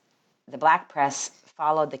because the black press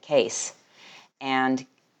followed the case and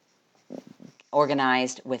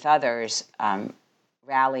organized with others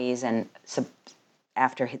rallies, and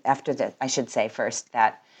after that, I should say first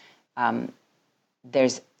that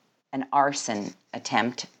there's an arson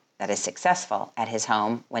attempt that is successful at his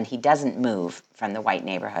home when he doesn't move from the white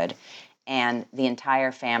neighborhood, and the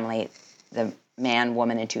entire family, the man,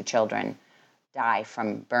 woman, and 2 children, die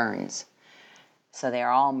from burns. So they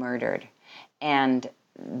are all murdered. And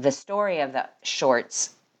the story of the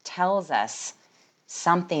Shorts tells us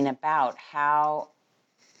something about how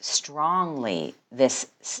strongly this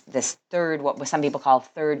third, what some people call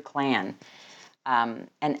third Klan,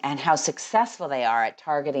 and how successful they are at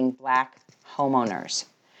targeting black homeowners.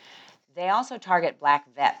 They also target black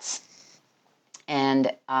vets,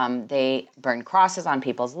 and they burn crosses on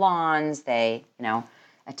people's lawns. They,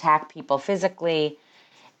 attack people physically,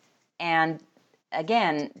 and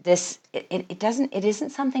again, it isn't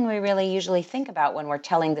something we really usually think about when we're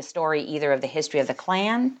telling the story either of the history of the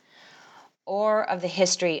Klan or of the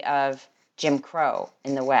history of Jim Crow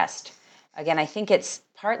in the West. Again, I think it's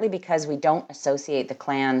partly because we don't associate the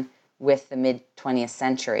Klan with the mid-20th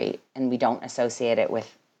century, and we don't associate it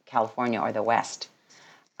with California or the West.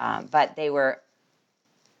 But they were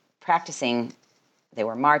practicing, they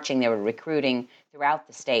were marching, they were recruiting throughout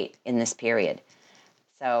the state in this period.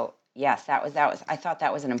 So yes, that was. I thought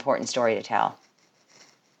that was an important story to tell.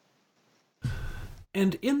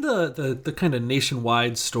 And in the kind of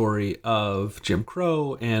nationwide story of Jim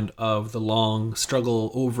Crow and of the long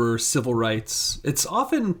struggle over civil rights, it's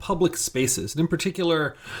often public spaces, and in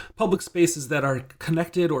particular, public spaces that are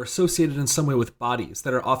connected or associated in some way with bodies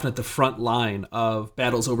that are often at the front line of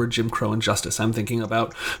battles over Jim Crow injustice. I'm thinking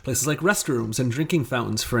about places like restrooms and drinking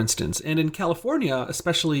fountains, for instance. And in California,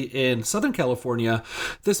 especially in Southern California,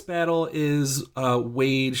 this battle is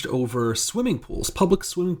waged over swimming pools, public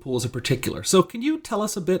swimming pools in particular. So can you tell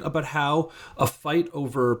us a bit about how a fight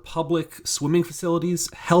over public swimming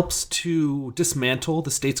facilities helps to dismantle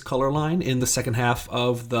the state's color line in the second half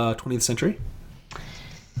of the 20th century?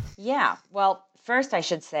 Yeah, well, first I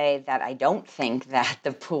should say that I don't think that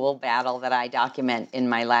the pool battle that I document in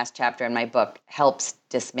my last chapter in my book helps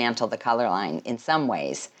dismantle the color line in some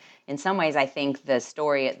ways. In some ways, I think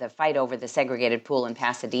the fight over the segregated pool in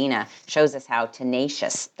Pasadena shows us how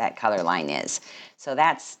tenacious that color line is. So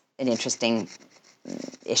that's an interesting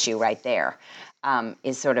issue right there,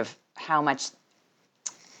 is sort of how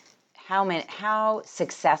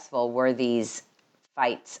successful were these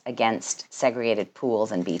fights against segregated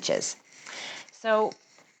pools and beaches. So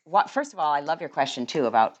first of all, I love your question too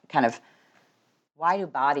about kind of why do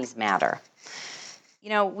bodies matter?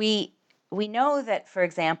 We know that, for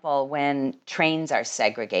example, when trains are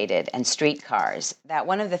segregated and streetcars, that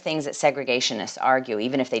one of the things that segregationists argue,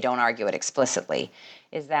 even if they don't argue it explicitly,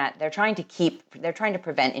 is that they're trying to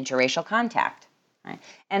prevent interracial contact. Right?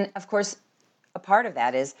 And of course, a part of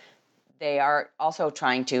that is they are also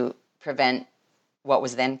trying to prevent what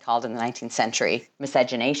was then called in the 19th century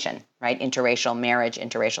miscegenation, right? Interracial marriage,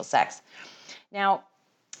 interracial sex. Now,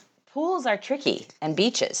 pools are tricky, and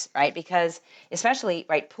beaches, right? Because especially,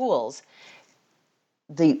 right, pools,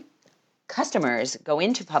 the customers go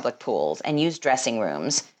into public pools and use dressing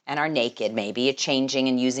rooms and are naked, maybe changing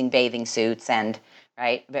and using bathing suits and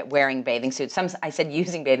but wearing bathing suits. I said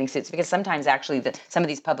using bathing suits because sometimes actually some of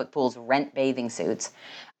these public pools rent bathing suits.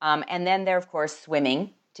 And then they're, of course, swimming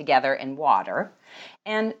together in water.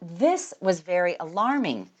 And this was very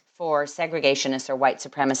alarming for segregationists or white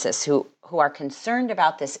supremacists who are concerned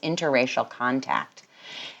about this interracial contact.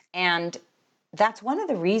 And that's one of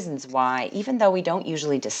the reasons why, even though we don't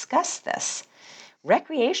usually discuss this,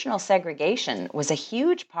 recreational segregation was a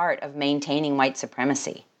huge part of maintaining white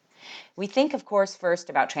supremacy. We think, of course, first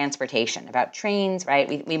about transportation, about trains,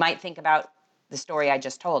 right? We might think about the story I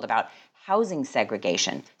just told about housing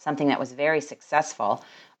segregation, something that was very successful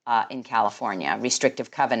in California,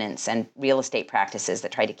 restrictive covenants and real estate practices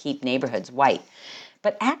that try to keep neighborhoods white.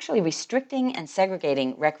 But actually restricting and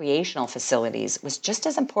segregating recreational facilities was just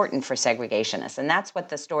as important for segregationists. And that's what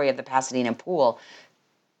the story of the Pasadena pool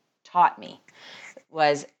taught me,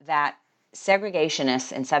 was that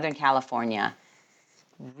segregationists in Southern California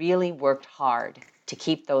really worked hard to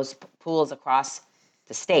keep those pools across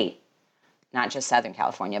the state, not just Southern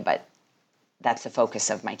California, but that's the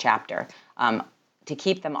focus of my chapter, to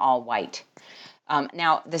keep them all white.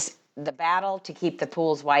 Now, the battle to keep the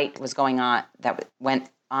pools white was going on, that went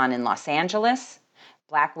on in Los Angeles.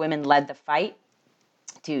 Black women led the fight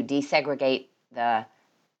to desegregate the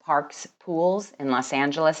parks pools in Los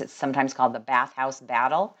Angeles. It's sometimes called the bathhouse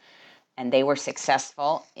battle, and they were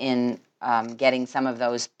successful in getting some of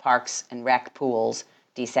those parks and rec pools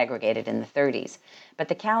desegregated in the 30s. But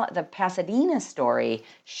the Pasadena story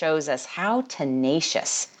shows us how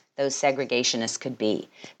tenacious those segregationists could be,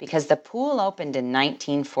 because the pool opened in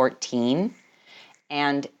 1914,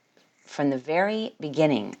 and from the very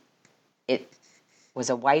beginning, it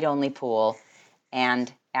was a white-only pool,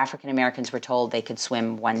 and African Americans were told they could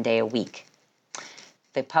swim 1 day a week.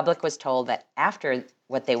 The public was told that after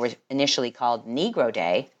what they were initially called Negro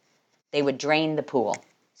Day, they would drain the pool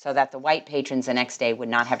so that the white patrons the next day would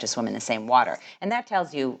not have to swim in the same water. And that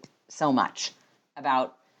tells you so much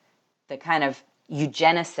about the kind of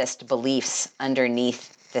eugenicist beliefs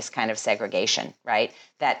underneath this kind of segregation, right?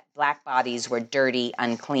 That black bodies were dirty,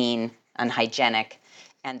 unclean, unhygienic,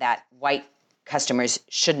 and that white customers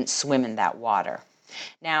shouldn't swim in that water.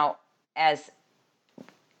 Now, as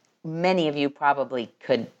many of you probably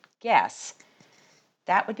could guess,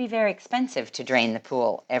 that would be very expensive to drain the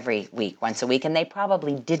pool every week, once a week, and they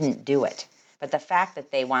probably didn't do it. But the fact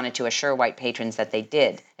that they wanted to assure white patrons that they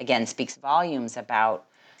did, again, speaks volumes about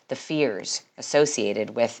the fears associated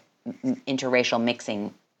with interracial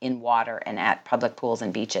mixing in water and at public pools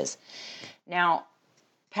and beaches. Now,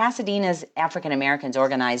 Pasadena's African Americans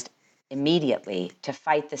organized immediately to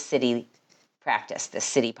fight the city practice, the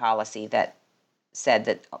city policy that said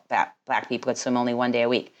that black people could swim only 1 day a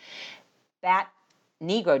week. That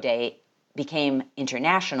Negro Day became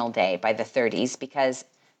International Day by the 30s because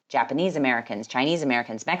Japanese Americans, Chinese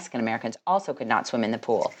Americans, Mexican Americans also could not swim in the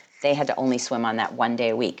pool. They had to only swim on that 1 day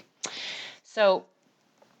a week. So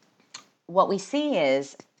what we see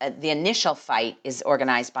is the initial fight is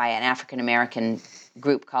organized by an African American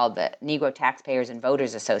group called the Negro Taxpayers and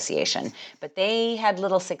Voters Association, but they had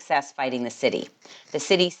little success fighting the city. The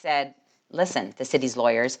city said, listen, the city's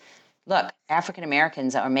lawyers, look, African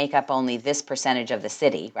Americans make up only this percentage of the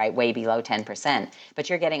city, right, way below 10%, but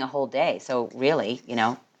you're getting a whole day, so really,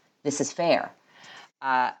 this is fair.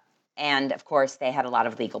 And, of course, they had a lot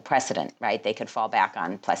of legal precedent, right? They could fall back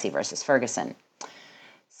on Plessy versus Ferguson.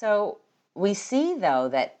 So we see, though,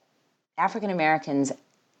 that African Americans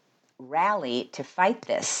rally to fight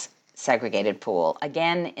this segregated pool,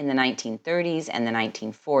 again in the 1930s and the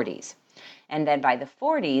 1940s. And then by the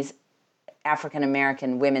 40s, African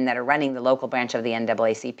American women that are running the local branch of the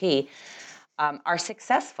NAACP are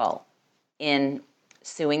successful in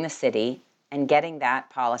suing the city and getting that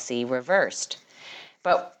policy reversed.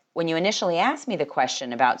 But when you initially asked me the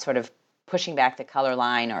question about sort of pushing back the color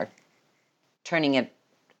line or turning it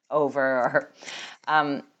over,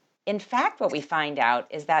 in fact, what we find out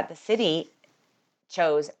is that the city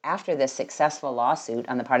chose, after this successful lawsuit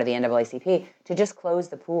on the part of the NAACP, to just close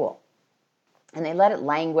the pool. And they let it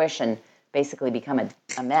languish and basically become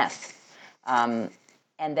a mess. And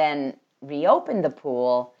then reopened the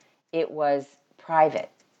pool. It was private,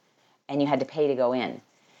 and you had to pay to go in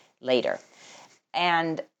later.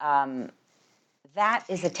 And that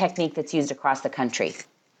is a technique that's used across the country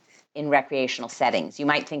in recreational settings. You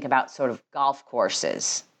might think about sort of golf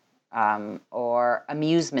courses or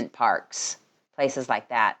amusement parks, places like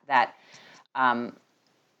that,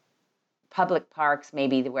 public parks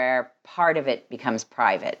maybe where part of it becomes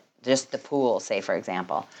private, just the pool, say, for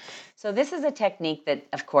example. So this is a technique that,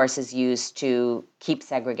 of course, is used to keep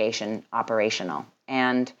segregation operational.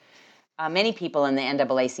 And many people in the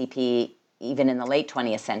NAACP, even in the late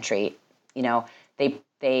 20th century,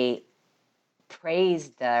 they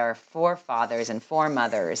praised their forefathers and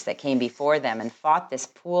foremothers that came before them and fought this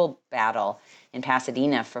pool battle in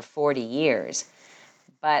Pasadena for 40 years.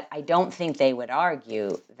 But I don't think they would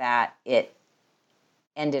argue that it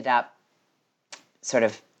ended up sort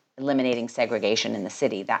of eliminating segregation in the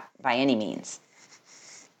city, that by any means.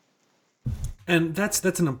 And that's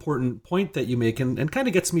an important point that you make, and kind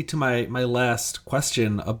of gets me to my last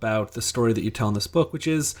question about the story that you tell in this book, which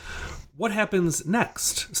is, what happens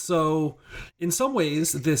next? So in some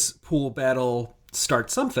ways, this pool battle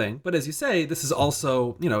starts something, but as you say, this is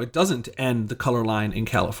also, it doesn't end the color line in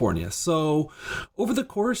California. So over the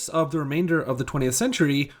course of the remainder of the 20th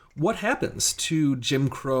century, what happens to Jim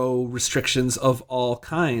Crow restrictions of all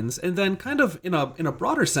kinds? And then kind of in a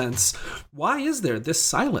broader sense, why is there this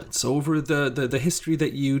silence over the history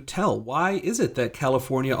that you tell? Why is it that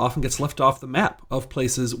California often gets left off the map of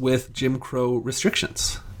places with Jim Crow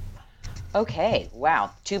restrictions? Okay, wow,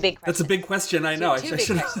 two big questions. That's a big question, I know. Two big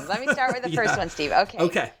questions. Let me start with the first one, Steve.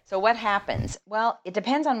 Okay. So what happens? Well, it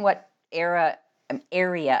depends on what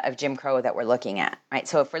area of Jim Crow that we're looking at, right?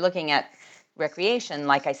 So if we're looking at recreation,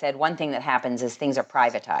 like I said, one thing that happens is things are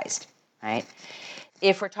privatized, right?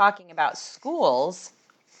 If we're talking about schools,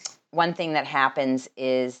 one thing that happens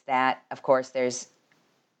is that, of course, there's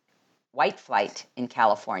white flight in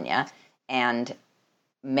California, and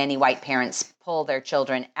many white parents pull their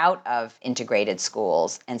children out of integrated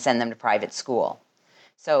schools and send them to private school.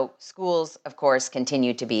 So schools, of course,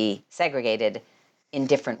 continue to be segregated in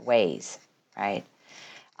different ways, right?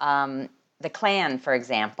 The Klan, for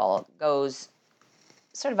example, goes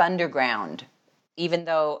sort of underground, even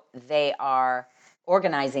though they are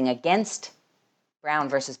organizing against Brown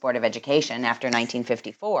versus Board of Education after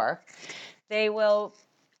 1954. They will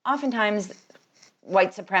oftentimes,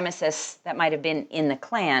 white supremacists that might have been in the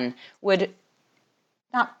Klan would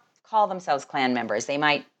not call themselves Klan members. They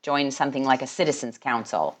might join something like a citizens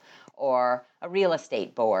council or a real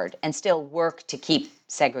estate board and still work to keep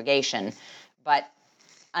segregation, but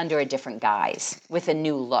under a different guise, with a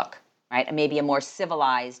new look, right? And maybe a more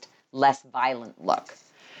civilized, less violent look.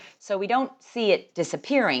 So we don't see it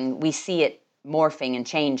disappearing, we see it morphing and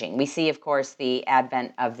changing. We see, of course, the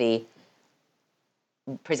advent of the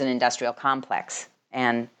prison industrial complex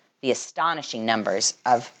and the astonishing numbers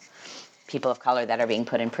of people of color that are being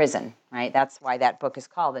put in prison, right? That's why that book is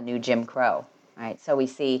called The New Jim Crow, right? So we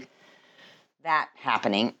see that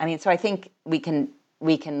happening. I mean, so I think we can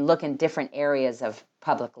look in different areas of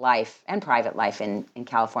public life and private life in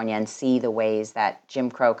California and see the ways that Jim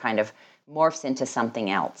Crow kind of morphs into something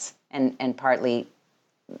else. And partly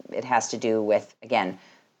it has to do with, again,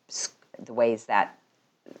 the ways that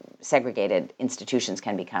segregated institutions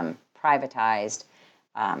can become privatized,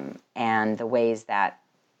 and the ways that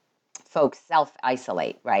folks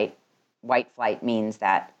self-isolate, right? White flight means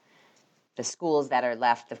that the schools that are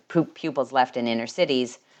left, the pupils left in inner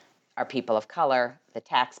cities are people of color, the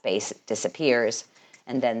tax base disappears,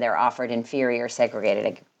 and then they're offered inferior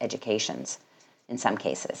segregated educations in some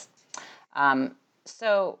cases. But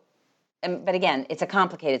again, it's a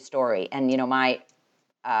complicated story, and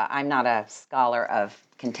I'm not a scholar of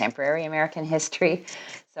contemporary American history,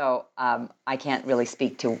 so I can't really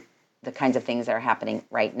speak to the kinds of things that are happening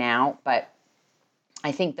right now, but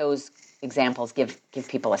I think those examples give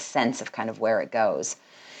people a sense of kind of where it goes.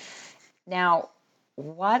 Now,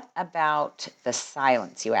 what about the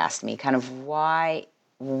silence, you asked me, kind of why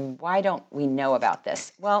don't we know about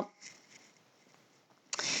this? Well,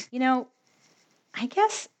 I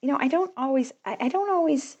guess, I don't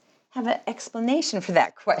always have an explanation for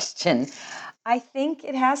that question. I think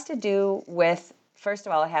it has to do with, first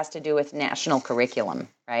of all, it has to do with national curriculum,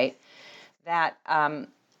 right? That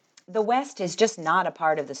the West is just not a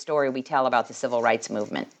part of the story we tell about the civil rights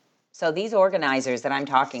movement. So these organizers that I'm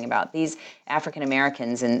talking about, these African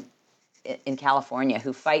Americans in California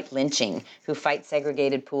who fight lynching, who fight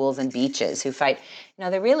segregated pools and beaches, who fight,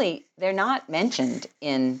 they're not mentioned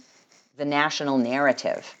in the national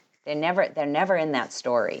narrative. They're never in that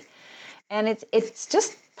story. And it's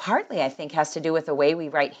just partly, I think, has to do with the way we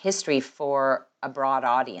write history for a broad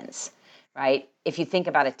audience, right? If you think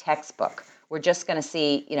about a textbook, we're just going to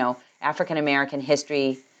see, African American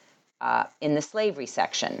history in the slavery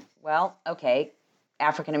section. Well, okay,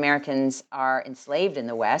 African Americans are enslaved in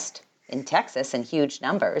the West, in Texas, in huge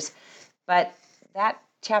numbers, but that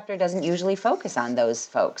chapter doesn't usually focus on those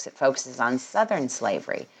folks. It focuses on Southern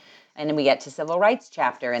slavery. And then we get to civil rights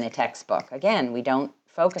chapter in a textbook. Again, we don't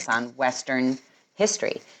focus on Western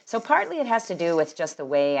history. So partly it has to do with just the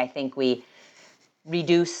way I think we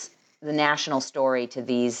reduce the national story to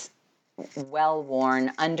these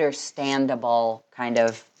well-worn, understandable kind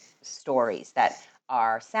of stories that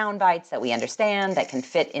are sound bites that we understand, that can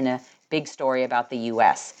fit in a big story about the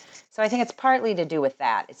U.S. So I think it's partly to do with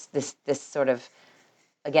that. It's this sort of,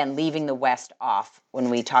 again, leaving the West off when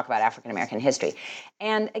we talk about African American history.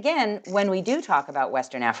 And again, when we do talk about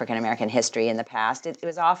Western African American history in the past, it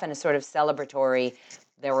was often a sort of celebratory,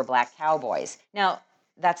 there were black cowboys. Now,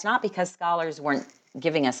 that's not because scholars weren't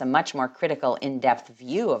giving us a much more critical, in-depth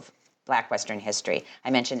view of Black Western history. I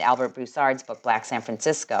mentioned Albert Broussard's book, Black San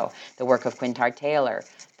Francisco, the work of Quintard Taylor,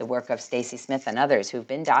 the work of Stacy Smith and others who've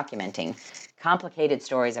been documenting complicated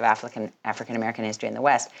stories of African American history in the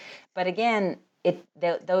West. But again,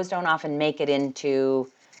 those don't often make it into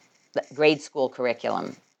the grade school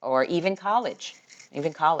curriculum or even college. And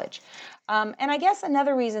I guess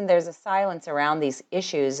another reason there's a silence around these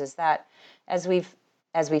issues is that, as we've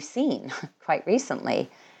seen quite recently,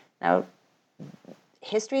 now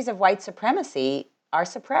histories of white supremacy are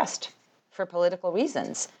suppressed for political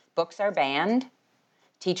reasons. Books are banned.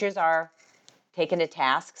 Teachers are taken to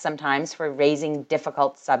task sometimes for raising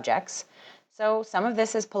difficult subjects. So some of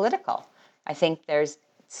this is political. I think there's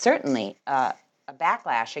certainly a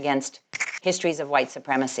backlash against histories of white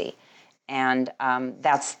supremacy. And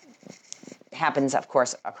that's happens, of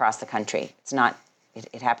course, across the country. It's not,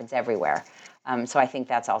 it happens everywhere. So I think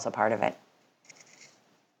that's also part of it.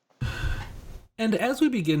 And as we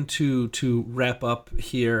begin to wrap up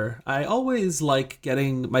here, I always like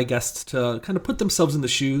getting my guests to kind of put themselves in the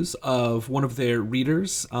shoes of one of their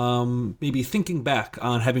readers, maybe thinking back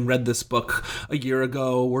on having read this book a year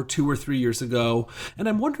ago or 2 or 3 years ago. And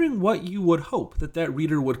I'm wondering what you would hope that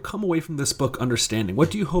reader would come away from this book understanding. What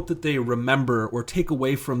do you hope that they remember or take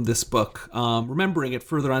away from this book, remembering it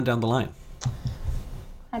further on down the line?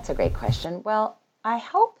 That's a great question. Well, I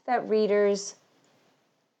hope that readers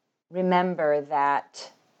remember that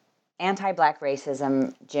anti-Black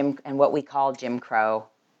racism, and what we call Jim Crow,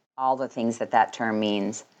 all the things that term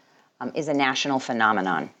means, is a national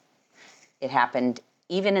phenomenon. It happened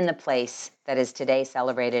even in the place that is today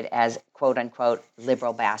celebrated as quote-unquote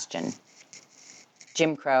liberal bastion.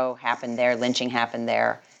 Jim Crow happened there, lynching happened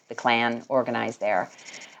there, the Klan organized there.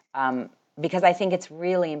 Because I think it's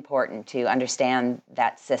really important to understand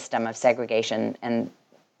that system of segregation and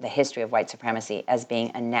the history of white supremacy as being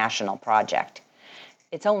a national project.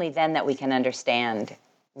 It's only then that we can understand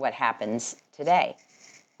what happens today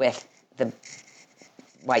with the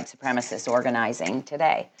white supremacists organizing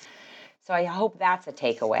today. So I hope that's a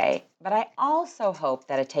takeaway. But I also hope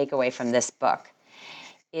that a takeaway from this book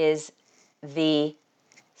is the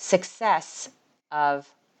success of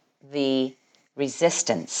the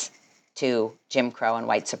resistance to Jim Crow and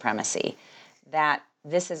white supremacy. That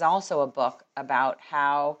this is also a book about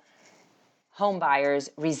how homebuyers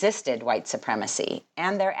resisted white supremacy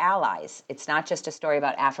and their allies. It's not just a story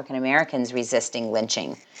about African Americans resisting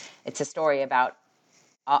lynching. It's a story about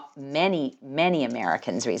many, many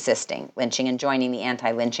Americans resisting lynching and joining the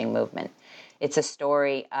anti-lynching movement. It's a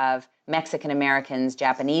story of Mexican Americans,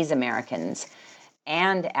 Japanese Americans,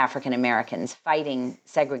 and African Americans fighting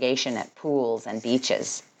segregation at pools and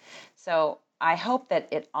beaches. So I hope that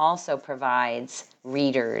it also provides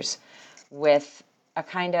readers with a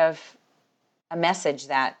kind of a message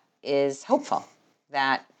that is hopeful,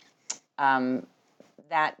 that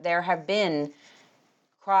that there have been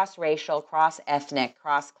cross-racial, cross-ethnic,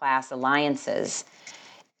 cross-class alliances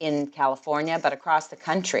in California, but across the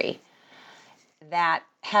country, that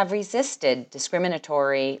have resisted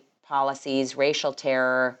discriminatory policies, racial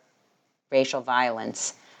terror, racial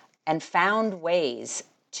violence, and found ways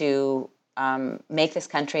to make this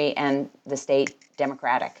country and the state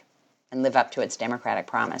democratic and live up to its democratic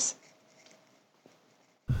promise.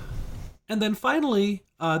 And then finally,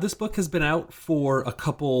 this book has been out for a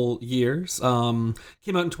couple years. Came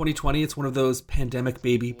out in 2020. It's one of those pandemic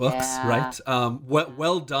baby books, right?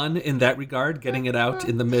 Well done in that regard, getting it out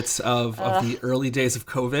in the midst of the early days of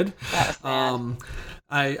COVID. That was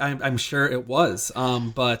sad. I'm sure it was,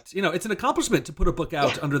 but it's an accomplishment to put a book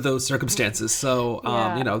out under those circumstances. So,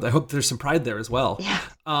 I hope there's some pride there as well. Yeah.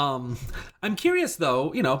 I'm curious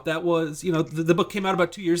though, that was, the book came out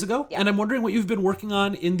about 2 years ago, and I'm wondering what you've been working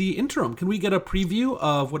on in the interim. Can we get a preview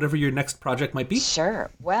of whatever your next project might be?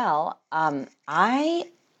 Sure. Well, I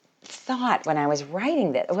thought when I was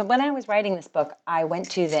writing this book, I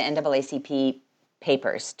went to the NAACP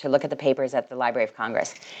papers to look at the papers at the Library of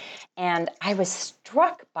Congress. And I was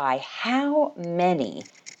struck by how many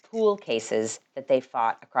pool cases that they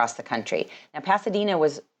fought across the country. Now, Pasadena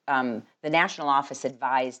was the national office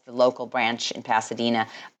advised the local branch in Pasadena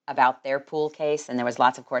about their pool case, and there was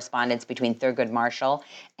lots of correspondence between Thurgood Marshall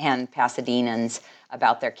and Pasadenians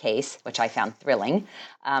about their case, which I found thrilling.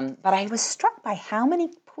 But I was struck by how many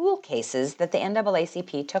pool cases that the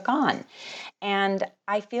NAACP took on. And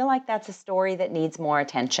I feel like that's a story that needs more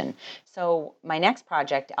attention. So my next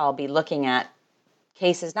project, I'll be looking at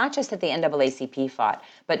cases not just that the NAACP fought,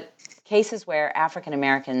 but cases where African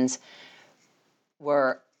Americans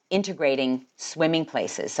were integrating swimming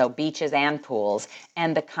places, so beaches and pools,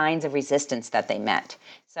 and the kinds of resistance that they met.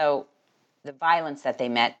 So the violence that they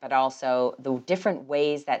met, but also the different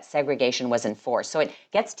ways that segregation was enforced. So it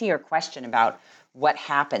gets to your question about what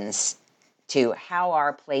happens to how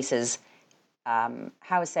our places,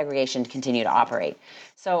 how does segregation continue to operate.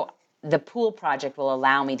 So the pool project will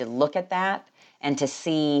allow me to look at that and to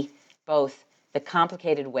see both the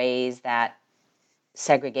complicated ways that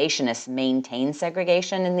segregationists maintain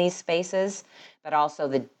segregation in these spaces, but also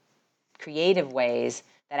the creative ways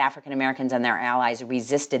that African Americans and their allies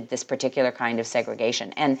resisted this particular kind of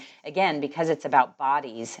segregation. And again, because it's about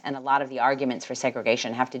bodies, and a lot of the arguments for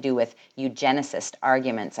segregation have to do with eugenicist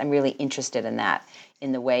arguments, I'm really interested in that,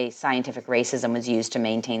 in the way scientific racism was used to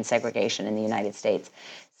maintain segregation in the United States.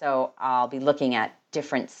 So I'll be looking at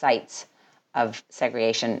different sites of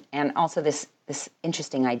segregation, and also this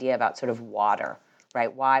interesting idea about sort of water,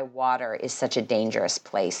 right? Why water is such a dangerous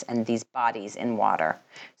place and these bodies in water.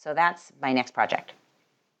 So that's my next project.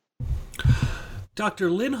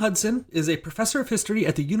 Dr. Lynn Hudson is a professor of history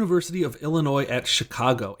at the University of Illinois at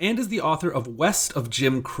Chicago and is the author of West of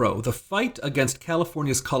Jim Crow, The Fight Against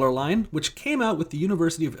California's Color Line, which came out with the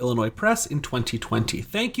University of Illinois Press in 2020.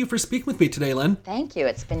 Thank you for speaking with me today, Lynn. Thank you.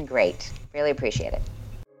 It's been great. Really appreciate it.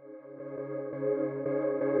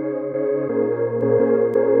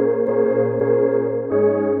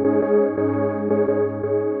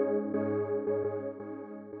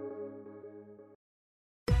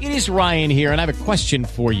 It is Ryan here, and I have a question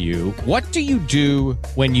for you. What do you do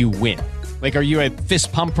when you win? Like, are you a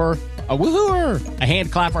fist pumper, a woohooer, a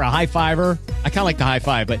hand clapper, a high fiver? I kind of like the high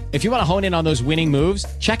five, but if you want to hone in on those winning moves,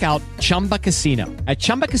 check out Chumba Casino. At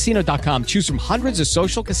ChumbaCasino.com, choose from hundreds of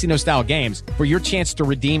social casino-style games for your chance to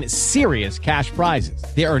redeem serious cash prizes.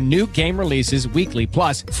 There are new game releases weekly,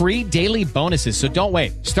 plus free daily bonuses, so don't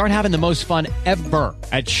wait. Start having the most fun ever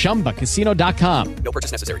at ChumbaCasino.com. No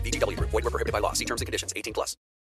purchase necessary. VGW Group. Void where prohibited by law. See terms and conditions. 18+.